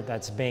the fruit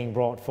that's being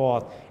brought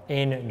forth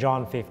in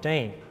John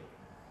 15.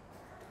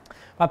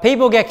 But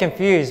people get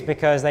confused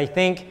because they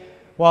think,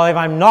 well, if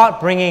I'm not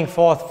bringing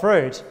forth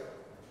fruit,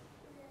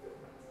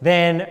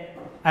 then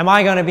am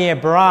I going to be a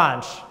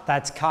branch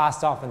that's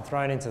cast off and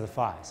thrown into the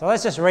fire? So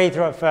let's just read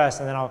through it first,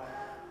 and then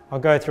I'll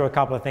go through a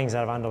couple of things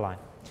that I've underlined.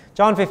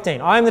 John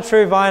 15, I am the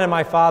true vine, and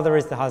my Father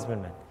is the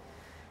husbandman.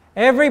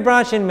 Every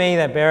branch in me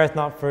that beareth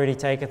not fruit he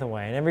taketh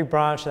away, and every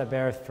branch that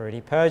beareth fruit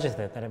he purgeth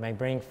it, that it may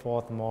bring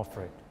forth more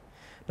fruit.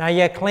 Now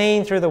ye are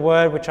clean through the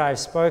word which I have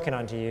spoken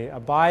unto you.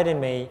 Abide in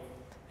me,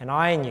 and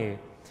I in you.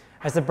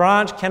 As the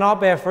branch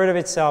cannot bear fruit of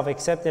itself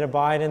except it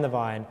abide in the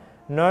vine,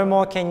 no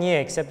more can ye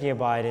except ye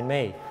abide in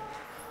me.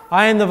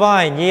 I am the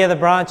vine, ye are the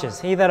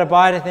branches. He that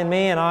abideth in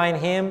me, and I in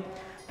him,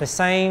 the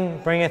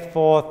same bringeth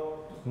forth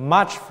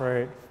much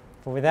fruit,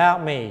 for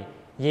without me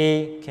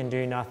ye can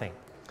do nothing.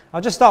 I'll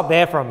just stop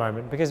there for a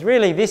moment, because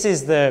really this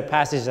is the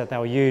passage that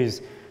they'll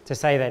use to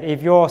say that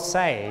if you're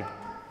saved,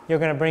 you're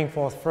going to bring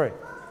forth fruit.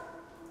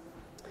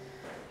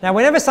 Now,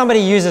 whenever somebody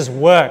uses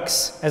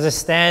works as a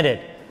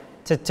standard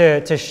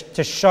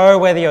to show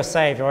whether you're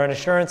saved or an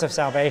assurance of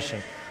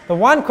salvation, the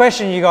one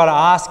question you got to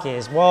ask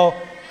is, well,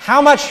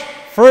 how much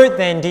fruit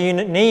then do you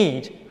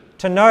need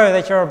to know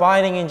that you're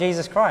abiding in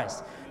Jesus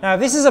Christ? Now, if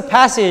this is a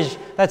passage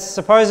that's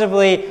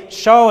supposedly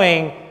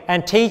showing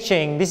and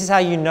teaching this is how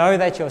you know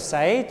that you're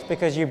saved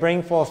because you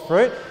bring forth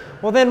fruit,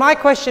 well then my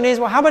question is,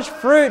 well, how much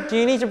fruit do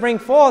you need to bring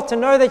forth to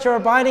know that you're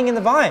abiding in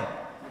the vine?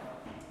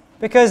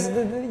 Because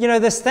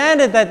the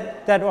standard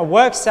that a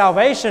works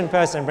salvation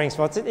person brings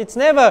forth, it's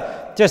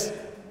never just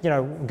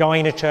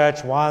going to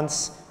church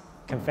once,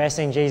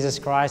 confessing Jesus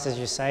Christ as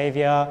your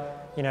Savior,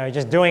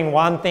 just doing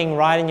one thing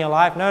right in your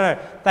life. No.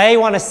 They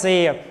want to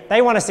see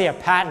a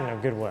pattern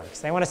of good works.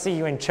 They want to see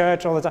you in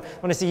church all the time.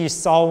 They want to see you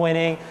soul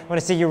winning. They want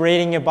to see you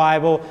reading your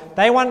Bible.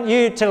 They want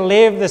you to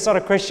live the sort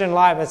of Christian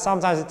life that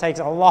sometimes it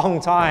takes a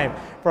long time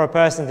for a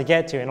person to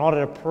get to in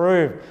order to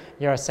prove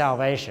your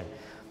salvation.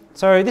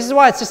 So this is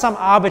why it's just some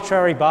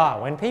arbitrary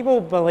bar. When people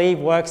believe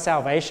works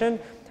salvation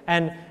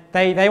and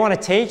they want to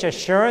teach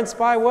assurance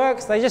by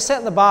works, they just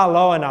set the bar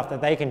low enough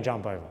that they can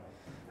jump over.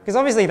 Because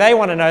obviously they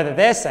want to know that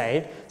they're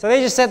saved, so they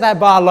just set that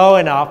bar low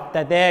enough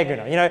that they're good.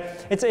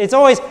 It's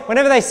always,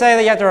 whenever they say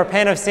that you have to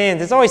repent of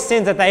sins, it's always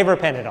sins that they've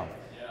repented of.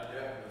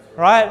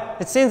 Right?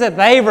 It's sins that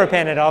they've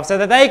repented of, so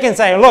that they can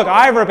say, look,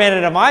 I've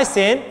repented of my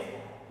sin.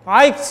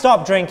 I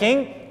stopped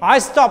drinking. I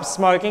stopped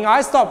smoking.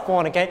 I stopped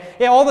fornicating.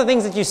 Yeah, all the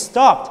things that you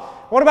stopped.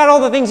 What about all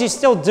the things you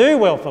still do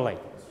willfully?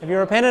 Have you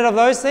repented of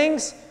those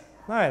things?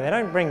 No, they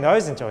don't bring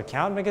those into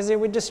account because it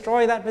would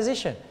destroy that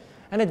position.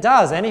 And it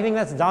does. Anything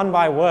that's done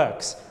by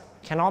works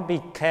cannot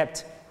be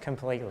kept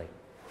completely.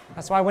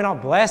 That's why we're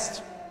not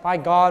blessed by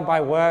God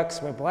by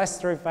works. We're blessed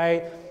through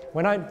faith.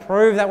 We don't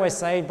prove that we're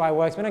saved by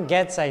works. We don't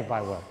get saved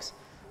by works.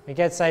 We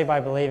get saved by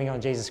believing on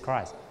Jesus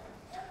Christ.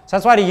 So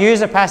that's why to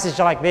use a passage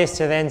like this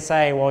to then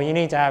say, well, you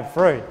need to have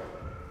fruit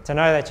to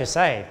know that you're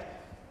saved.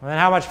 Well, then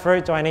how much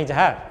fruit do I need to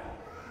have?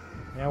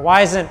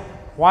 Why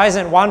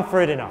isn't one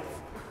fruit enough?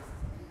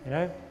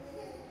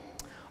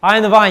 I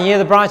am the vine, ye are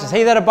the branches.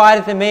 He that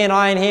abideth in me, and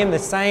I in him, the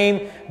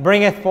same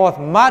bringeth forth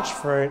much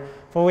fruit.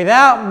 For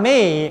without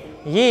me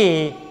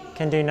ye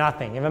can do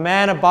nothing. If a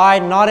man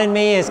abide not in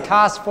me, he is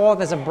cast forth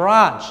as a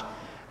branch,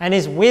 and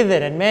is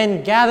withered, and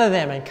men gather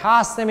them and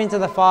cast them into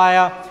the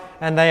fire,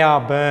 and they are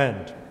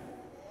burned.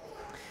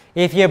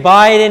 If ye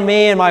abide in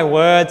me, and my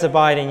words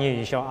abide in you,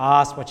 you shall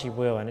ask what ye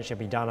will, and it shall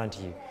be done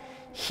unto you.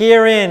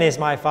 Herein is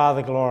my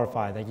Father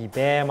glorified, that ye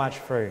bear much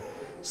fruit.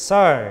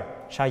 So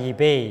shall ye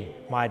be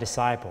my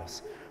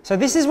disciples. So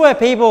this is where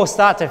people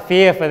start to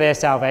fear for their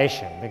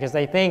salvation, because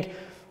they think,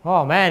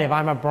 oh man, if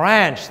I'm a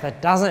branch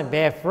that doesn't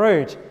bear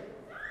fruit,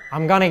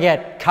 I'm going to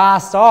get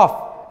cast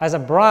off as a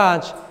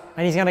branch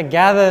and he's going to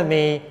gather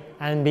me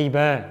and be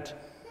burned.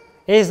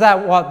 Is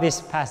that what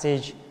this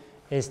passage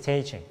is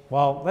teaching?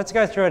 Well, let's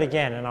go through it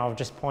again, and I'll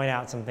just point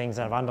out some things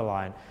that I've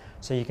underlined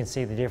so you can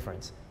see the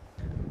difference.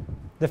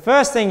 The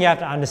first thing you have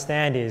to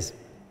understand is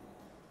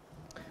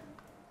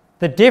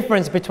the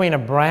difference between a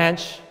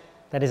branch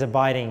that is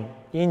abiding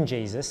in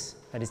Jesus,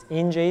 and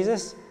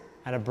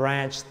a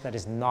branch that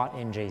is not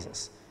in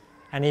Jesus.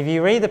 And if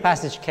you read the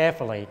passage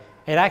carefully,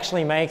 it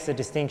actually makes a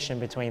distinction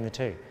between the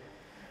two.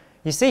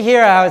 You see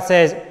here how it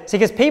says,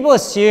 because people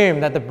assume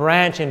that the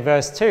branch in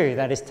verse 2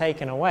 that is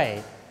taken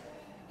away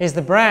is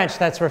the branch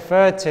that's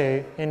referred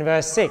to in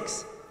verse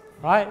 6,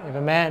 right? If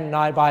a man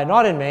abide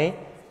not in me,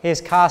 he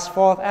is cast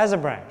forth as a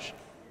branch,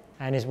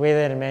 and is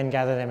withered, and men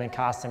gather them and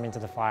cast them into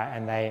the fire,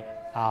 and they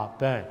are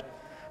burned.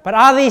 But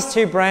are these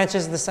two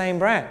branches the same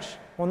branch?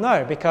 Well,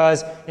 no,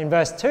 because in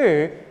verse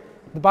 2,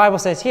 the Bible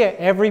says here,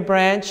 every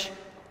branch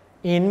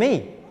in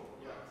me.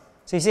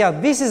 So you see how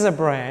this is a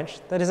branch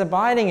that is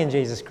abiding in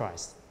Jesus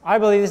Christ. I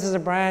believe this is a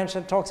branch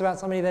that talks about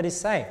somebody that is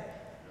saved.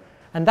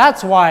 And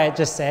that's why it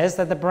just says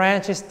that the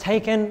branch is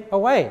taken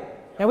away.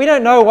 Now, we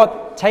don't know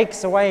what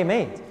takes away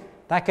means.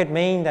 That could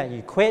mean that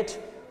you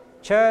quit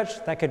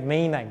church. That could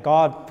mean that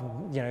God,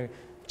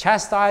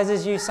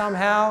 chastises you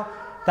somehow.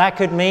 That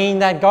could mean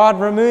that God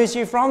removes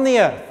you from the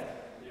earth.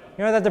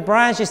 That the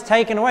branch is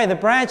taken away. The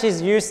branch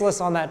is useless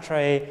on that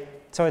tree,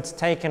 so it's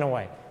taken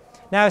away.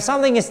 Now, if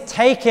something is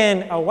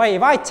taken away,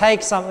 if I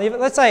take something,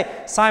 let's say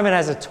Simon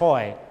has a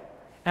toy,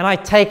 and I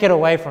take it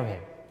away from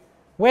him.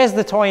 Where's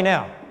the toy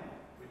now?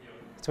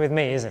 It's with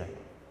me, isn't it?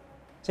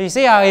 So you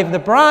see how if the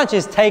branch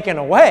is taken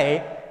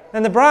away,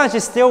 then the branch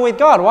is still with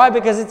God. Why?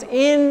 Because it's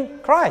in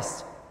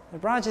Christ. The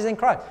branch is in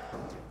Christ.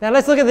 Now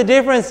let's look at the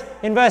difference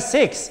in verse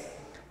 6.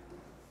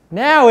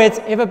 Now it's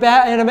if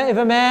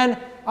a man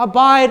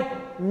abide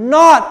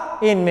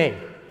not in me.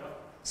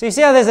 So you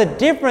see how there's a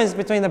difference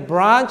between the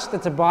branch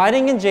that's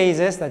abiding in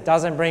Jesus, that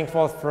doesn't bring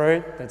forth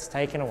fruit, that's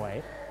taken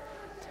away,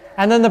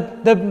 and then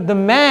the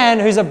man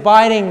who's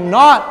abiding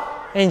not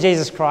in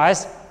Jesus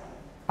Christ.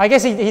 I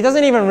guess he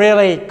doesn't even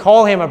really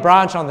call him a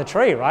branch on the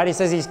tree, right? He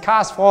says he's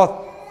cast forth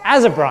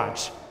as a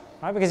branch,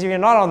 right? Because if you're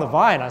not on the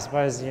vine, I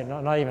suppose, you're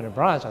not even a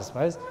branch, I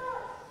suppose.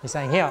 He's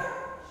saying here.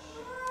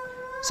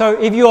 So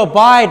if you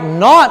abide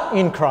not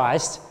in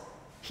Christ,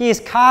 he is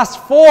cast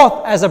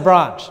forth as a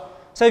branch.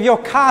 So if you're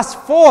cast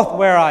forth,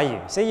 where are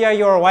you? See,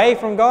 you're away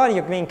from God,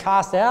 you're being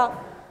cast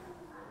out.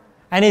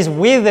 And is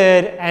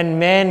withered, and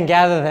men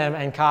gather them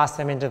and cast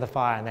them into the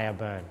fire, and they are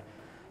burned.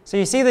 So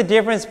you see the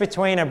difference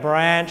between a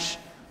branch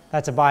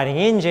that's abiding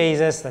in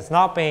Jesus, that's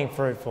not being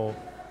fruitful.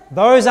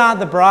 Those aren't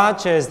the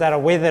branches that are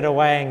withered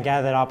away and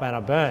gathered up and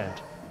are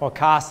burned or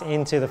cast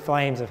into the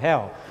flames of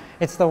hell.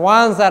 It's the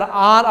ones that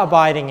aren't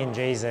abiding in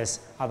Jesus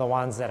are the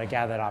ones that are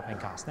gathered up and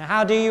cast. Now,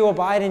 how do you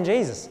abide in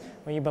Jesus?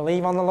 When you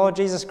believe on the Lord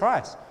Jesus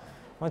Christ.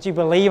 Once you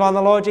believe on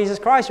the Lord Jesus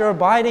Christ, you're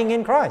abiding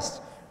in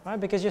Christ, right?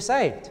 Because you're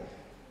saved.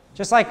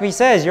 Just like he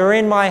says, you're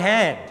in my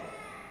hand,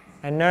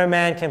 and no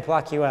man can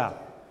pluck you out.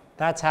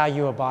 That's how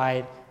you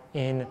abide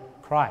in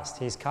Christ.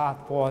 He's cast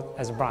forth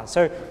as a branch.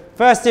 So,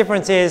 first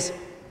difference is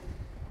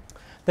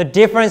the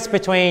difference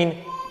between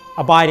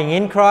abiding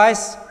in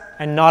Christ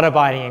and not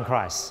abiding in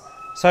Christ.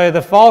 So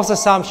the false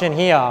assumption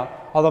here,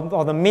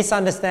 or the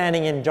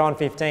misunderstanding in John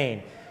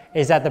 15,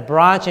 is that the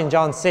branch in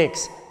John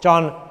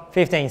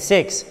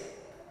 15:6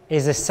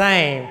 is the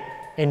same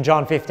in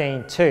John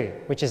 15:2,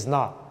 which is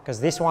not,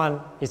 because this one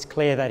is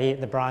clear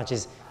that the branch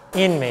is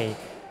in me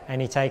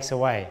and he takes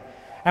away.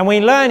 And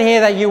we learn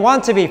here that you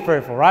want to be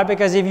fruitful, right?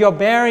 Because if you're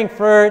bearing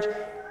fruit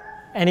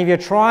and if you're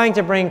trying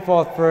to bring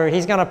forth fruit,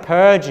 he's going to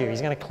purge you. He's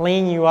going to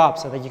clean you up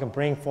so that you can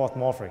bring forth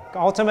more fruit.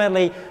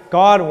 Ultimately,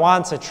 God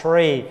wants a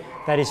tree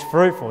that is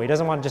fruitful. He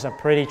doesn't want just a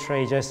pretty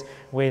tree just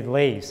with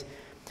leaves.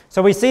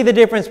 So we see the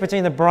difference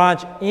between the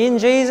branch in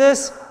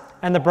Jesus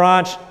and the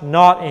branch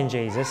not in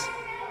Jesus.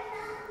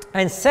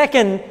 And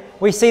second,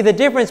 we see the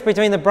difference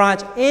between the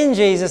branch in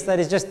Jesus that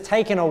is just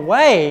taken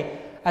away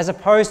as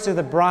opposed to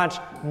the branch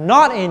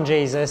not in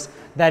Jesus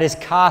that is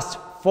cast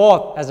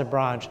forth as a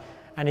branch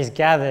and is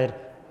gathered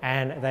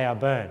and they are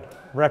burned,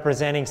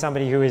 representing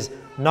somebody who is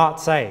not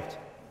saved.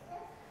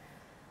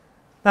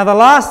 Now the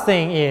last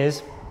thing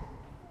is,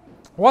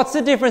 what's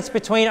the difference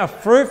between a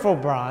fruitful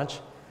branch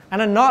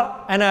and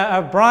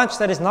a branch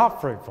that is not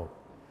fruitful?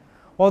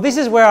 Well, this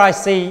is where I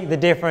see the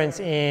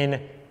difference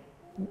in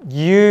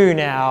you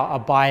now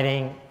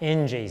abiding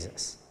in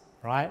Jesus,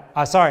 right?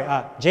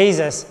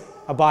 Jesus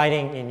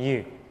abiding in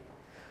you.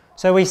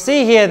 So we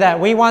see here that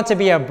we want to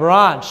be a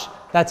branch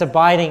that's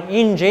abiding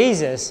in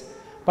Jesus,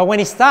 but when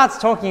he starts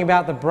talking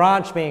about the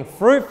branch being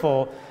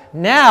fruitful,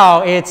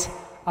 now it's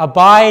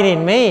abide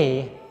in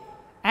me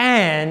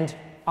and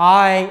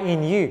I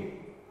in you.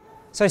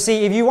 So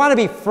see, if you want to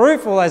be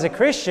fruitful as a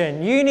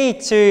Christian, you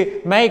need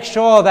to make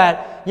sure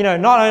that,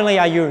 not only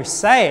are you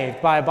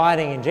saved by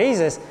abiding in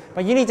Jesus,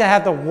 but you need to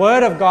have the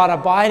Word of God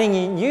abiding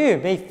in you,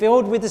 be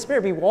filled with the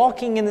Spirit, be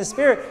walking in the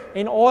Spirit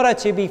in order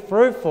to be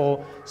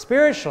fruitful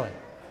spiritually.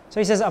 So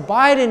he says,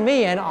 abide in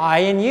me and I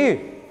in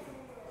you.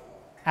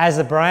 As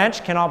the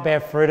branch cannot bear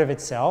fruit of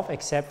itself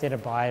except it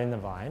abide in the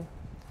vine,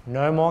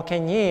 no more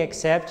can ye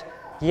except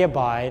ye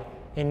abide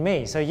in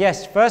me. So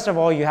yes, first of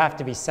all, you have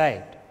to be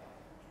saved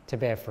to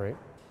bear fruit.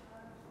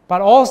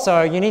 But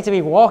also, you need to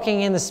be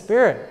walking in the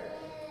Spirit.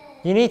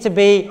 You need to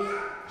be,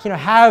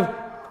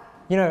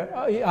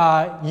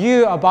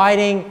 you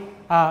abiding,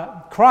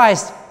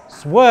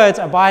 Christ's words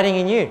abiding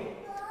in you.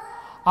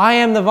 I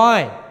am the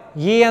vine,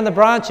 ye are the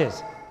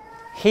branches.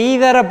 He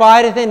that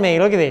abideth in me,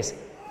 look at this,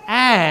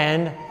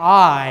 and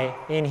I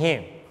in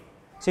him.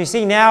 So you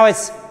see, now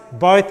it's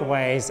both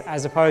ways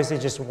as opposed to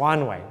just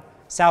one way.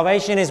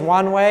 Salvation is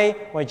one way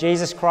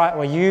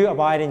where you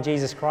abide in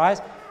Jesus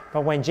Christ.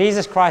 But when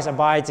Jesus Christ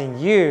abides in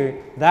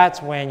you, that's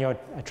when you're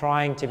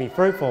trying to be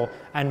fruitful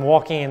and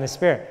walking in the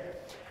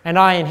Spirit. And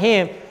I in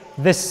him,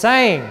 the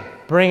same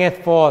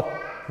bringeth forth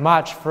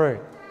much fruit.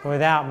 For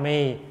without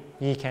me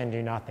ye can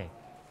do nothing.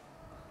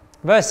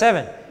 Verse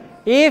 7,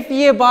 if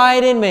ye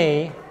abide in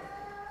me,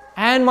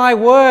 and my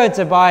words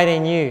abide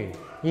in you,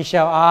 ye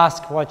shall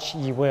ask what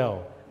ye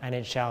will, and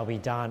it shall be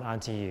done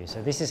unto you.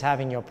 So this is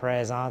having your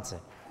prayers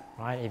answered,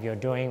 right? If you're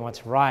doing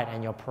what's right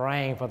and you're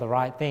praying for the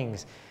right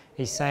things,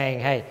 he's saying,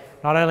 hey,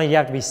 not only do you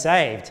have to be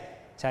saved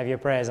to have your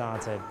prayers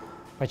answered,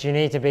 but you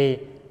need to be,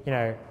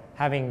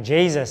 having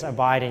Jesus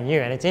abide in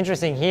you. And it's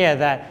interesting here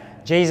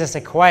that Jesus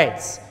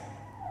equates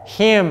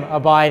him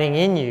abiding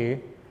in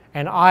you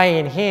and I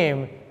in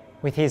him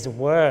with his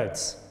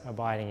words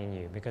abiding in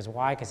you. Because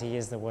why? Because he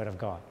is the Word of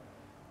God,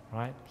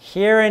 right?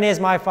 Herein is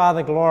my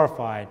Father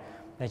glorified,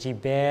 that ye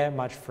bear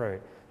much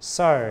fruit,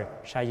 so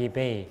shall ye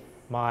be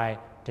my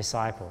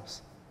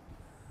disciples.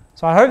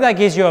 So I hope that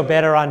gives you a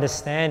better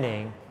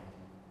understanding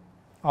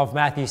of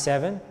Matthew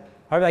 7.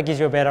 I hope that gives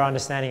you a better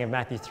understanding of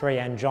Matthew 3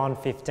 and John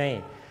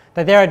 15.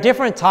 That there are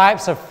different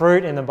types of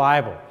fruit in the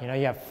Bible. You know,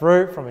 you have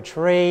fruit from a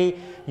tree,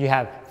 you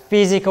have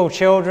physical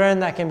children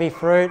that can be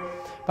fruit.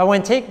 But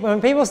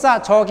when people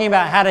start talking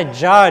about how to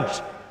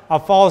judge a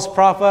false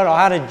prophet, or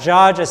how to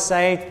judge a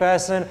saved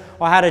person,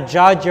 or how to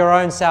judge your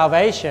own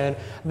salvation,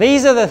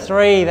 these are the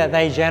three that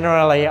they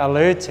generally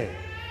allude to.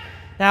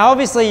 Now,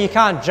 obviously, you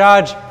can't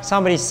judge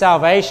somebody's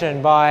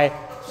salvation by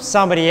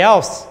somebody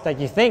else that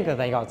you think that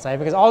they got saved,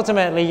 because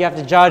ultimately you have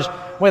to judge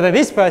whether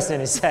this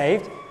person is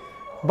saved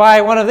by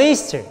one of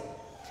these two.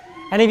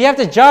 And if you have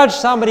to judge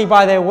somebody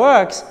by their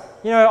works,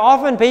 you know,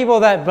 often people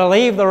that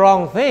believe the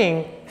wrong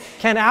thing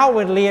can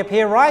outwardly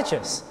appear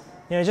righteous.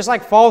 You know, just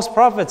like false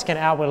prophets can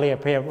outwardly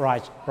appear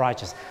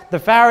righteous. The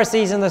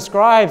Pharisees and the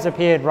scribes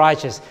appeared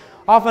righteous.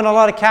 Often a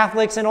lot of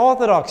Catholics and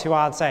Orthodox who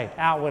aren't saved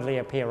outwardly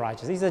appear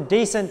righteous. These are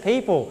decent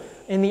people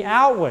in the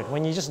outward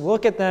when you just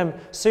look at them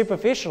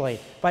superficially,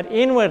 but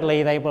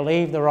inwardly they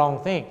believe the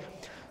wrong thing.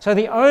 So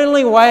the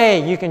only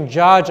way you can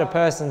judge a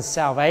person's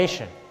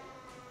salvation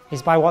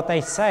is by what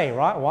they say,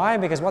 right? Why?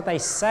 Because what they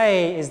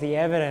say is the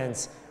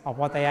evidence of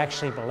what they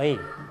actually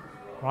believe,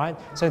 right?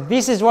 So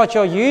this is what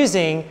you're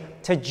using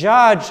to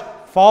judge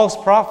false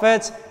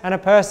prophets and a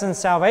person's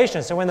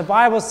salvation. So when the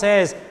Bible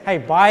says, hey,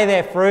 by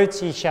their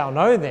fruits ye shall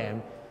know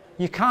them,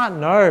 you can't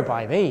know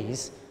by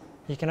these.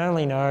 You can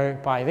only know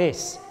by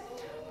this.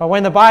 But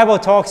when the Bible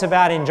talks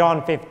about in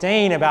John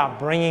 15 about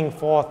bringing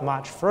forth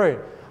much fruit,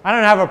 I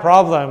don't have a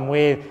problem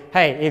with,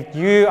 hey, if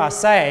you are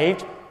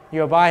saved,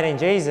 you abide in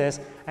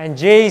Jesus, and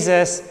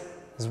Jesus'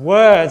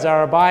 words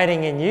are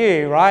abiding in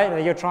you,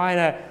 right? You're trying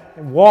to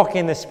walk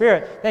in the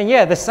Spirit, then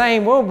yeah, the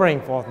same will bring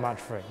forth much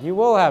fruit. You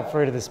will have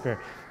fruit of the Spirit.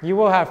 You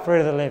will have fruit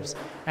of the lips.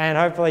 And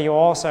hopefully you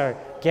also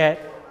get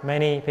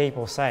many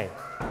people saved.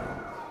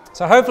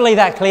 So hopefully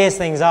that clears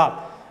things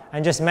up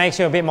and just makes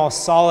you a bit more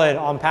solid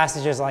on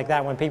passages like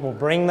that when people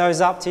bring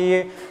those up to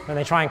you, when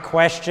they try and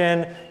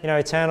question, you know,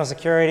 eternal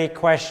security,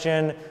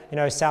 question, you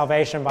know,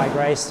 salvation by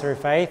grace through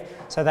faith,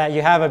 so that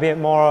you have a bit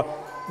more,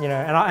 you know,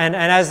 and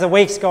as the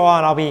weeks go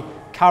on, I'll be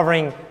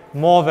covering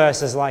more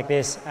verses like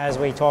this as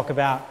we talk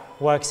about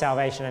work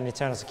salvation and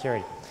eternal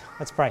security.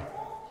 Let's pray.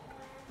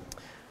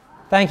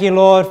 Thank you,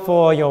 Lord,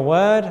 for your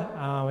word.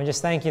 We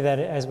just thank you that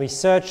as we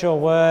search your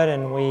word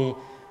and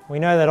we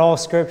know that all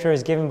Scripture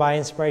is given by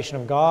inspiration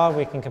of God,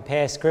 we can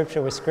compare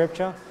Scripture with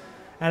Scripture.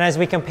 And as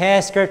we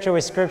compare Scripture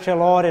with Scripture,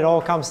 Lord, it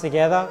all comes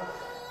together.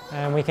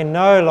 And we can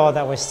know, Lord,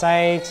 that we're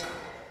saved.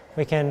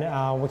 We can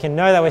know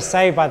that we're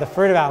saved by the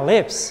fruit of our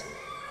lips.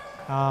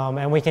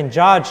 And we can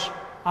judge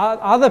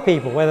other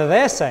people, whether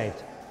they're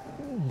saved,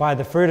 by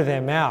the fruit of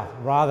their mouth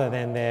rather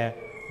than their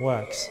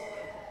works.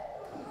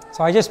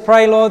 So I just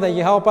pray, Lord, that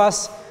you help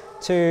us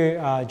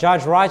to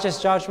judge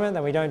righteous judgment,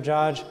 that we don't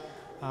judge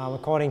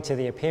according to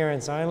the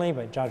appearance only,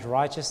 but judge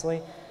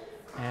righteously.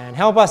 And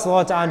help us,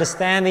 Lord, to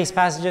understand these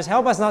passages.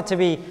 Help us not to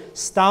be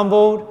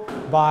stumbled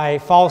by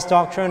false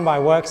doctrine, by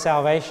work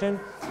salvation.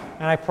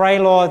 And I pray,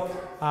 Lord,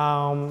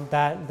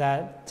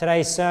 that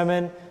today's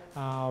sermon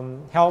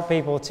help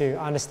people to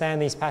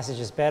understand these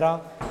passages better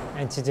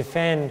and to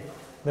defend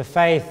the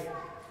faith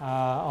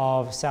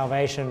of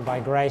salvation by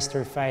grace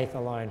through faith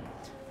alone.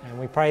 And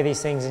we pray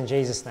these things in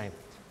Jesus' name.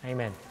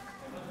 Amen.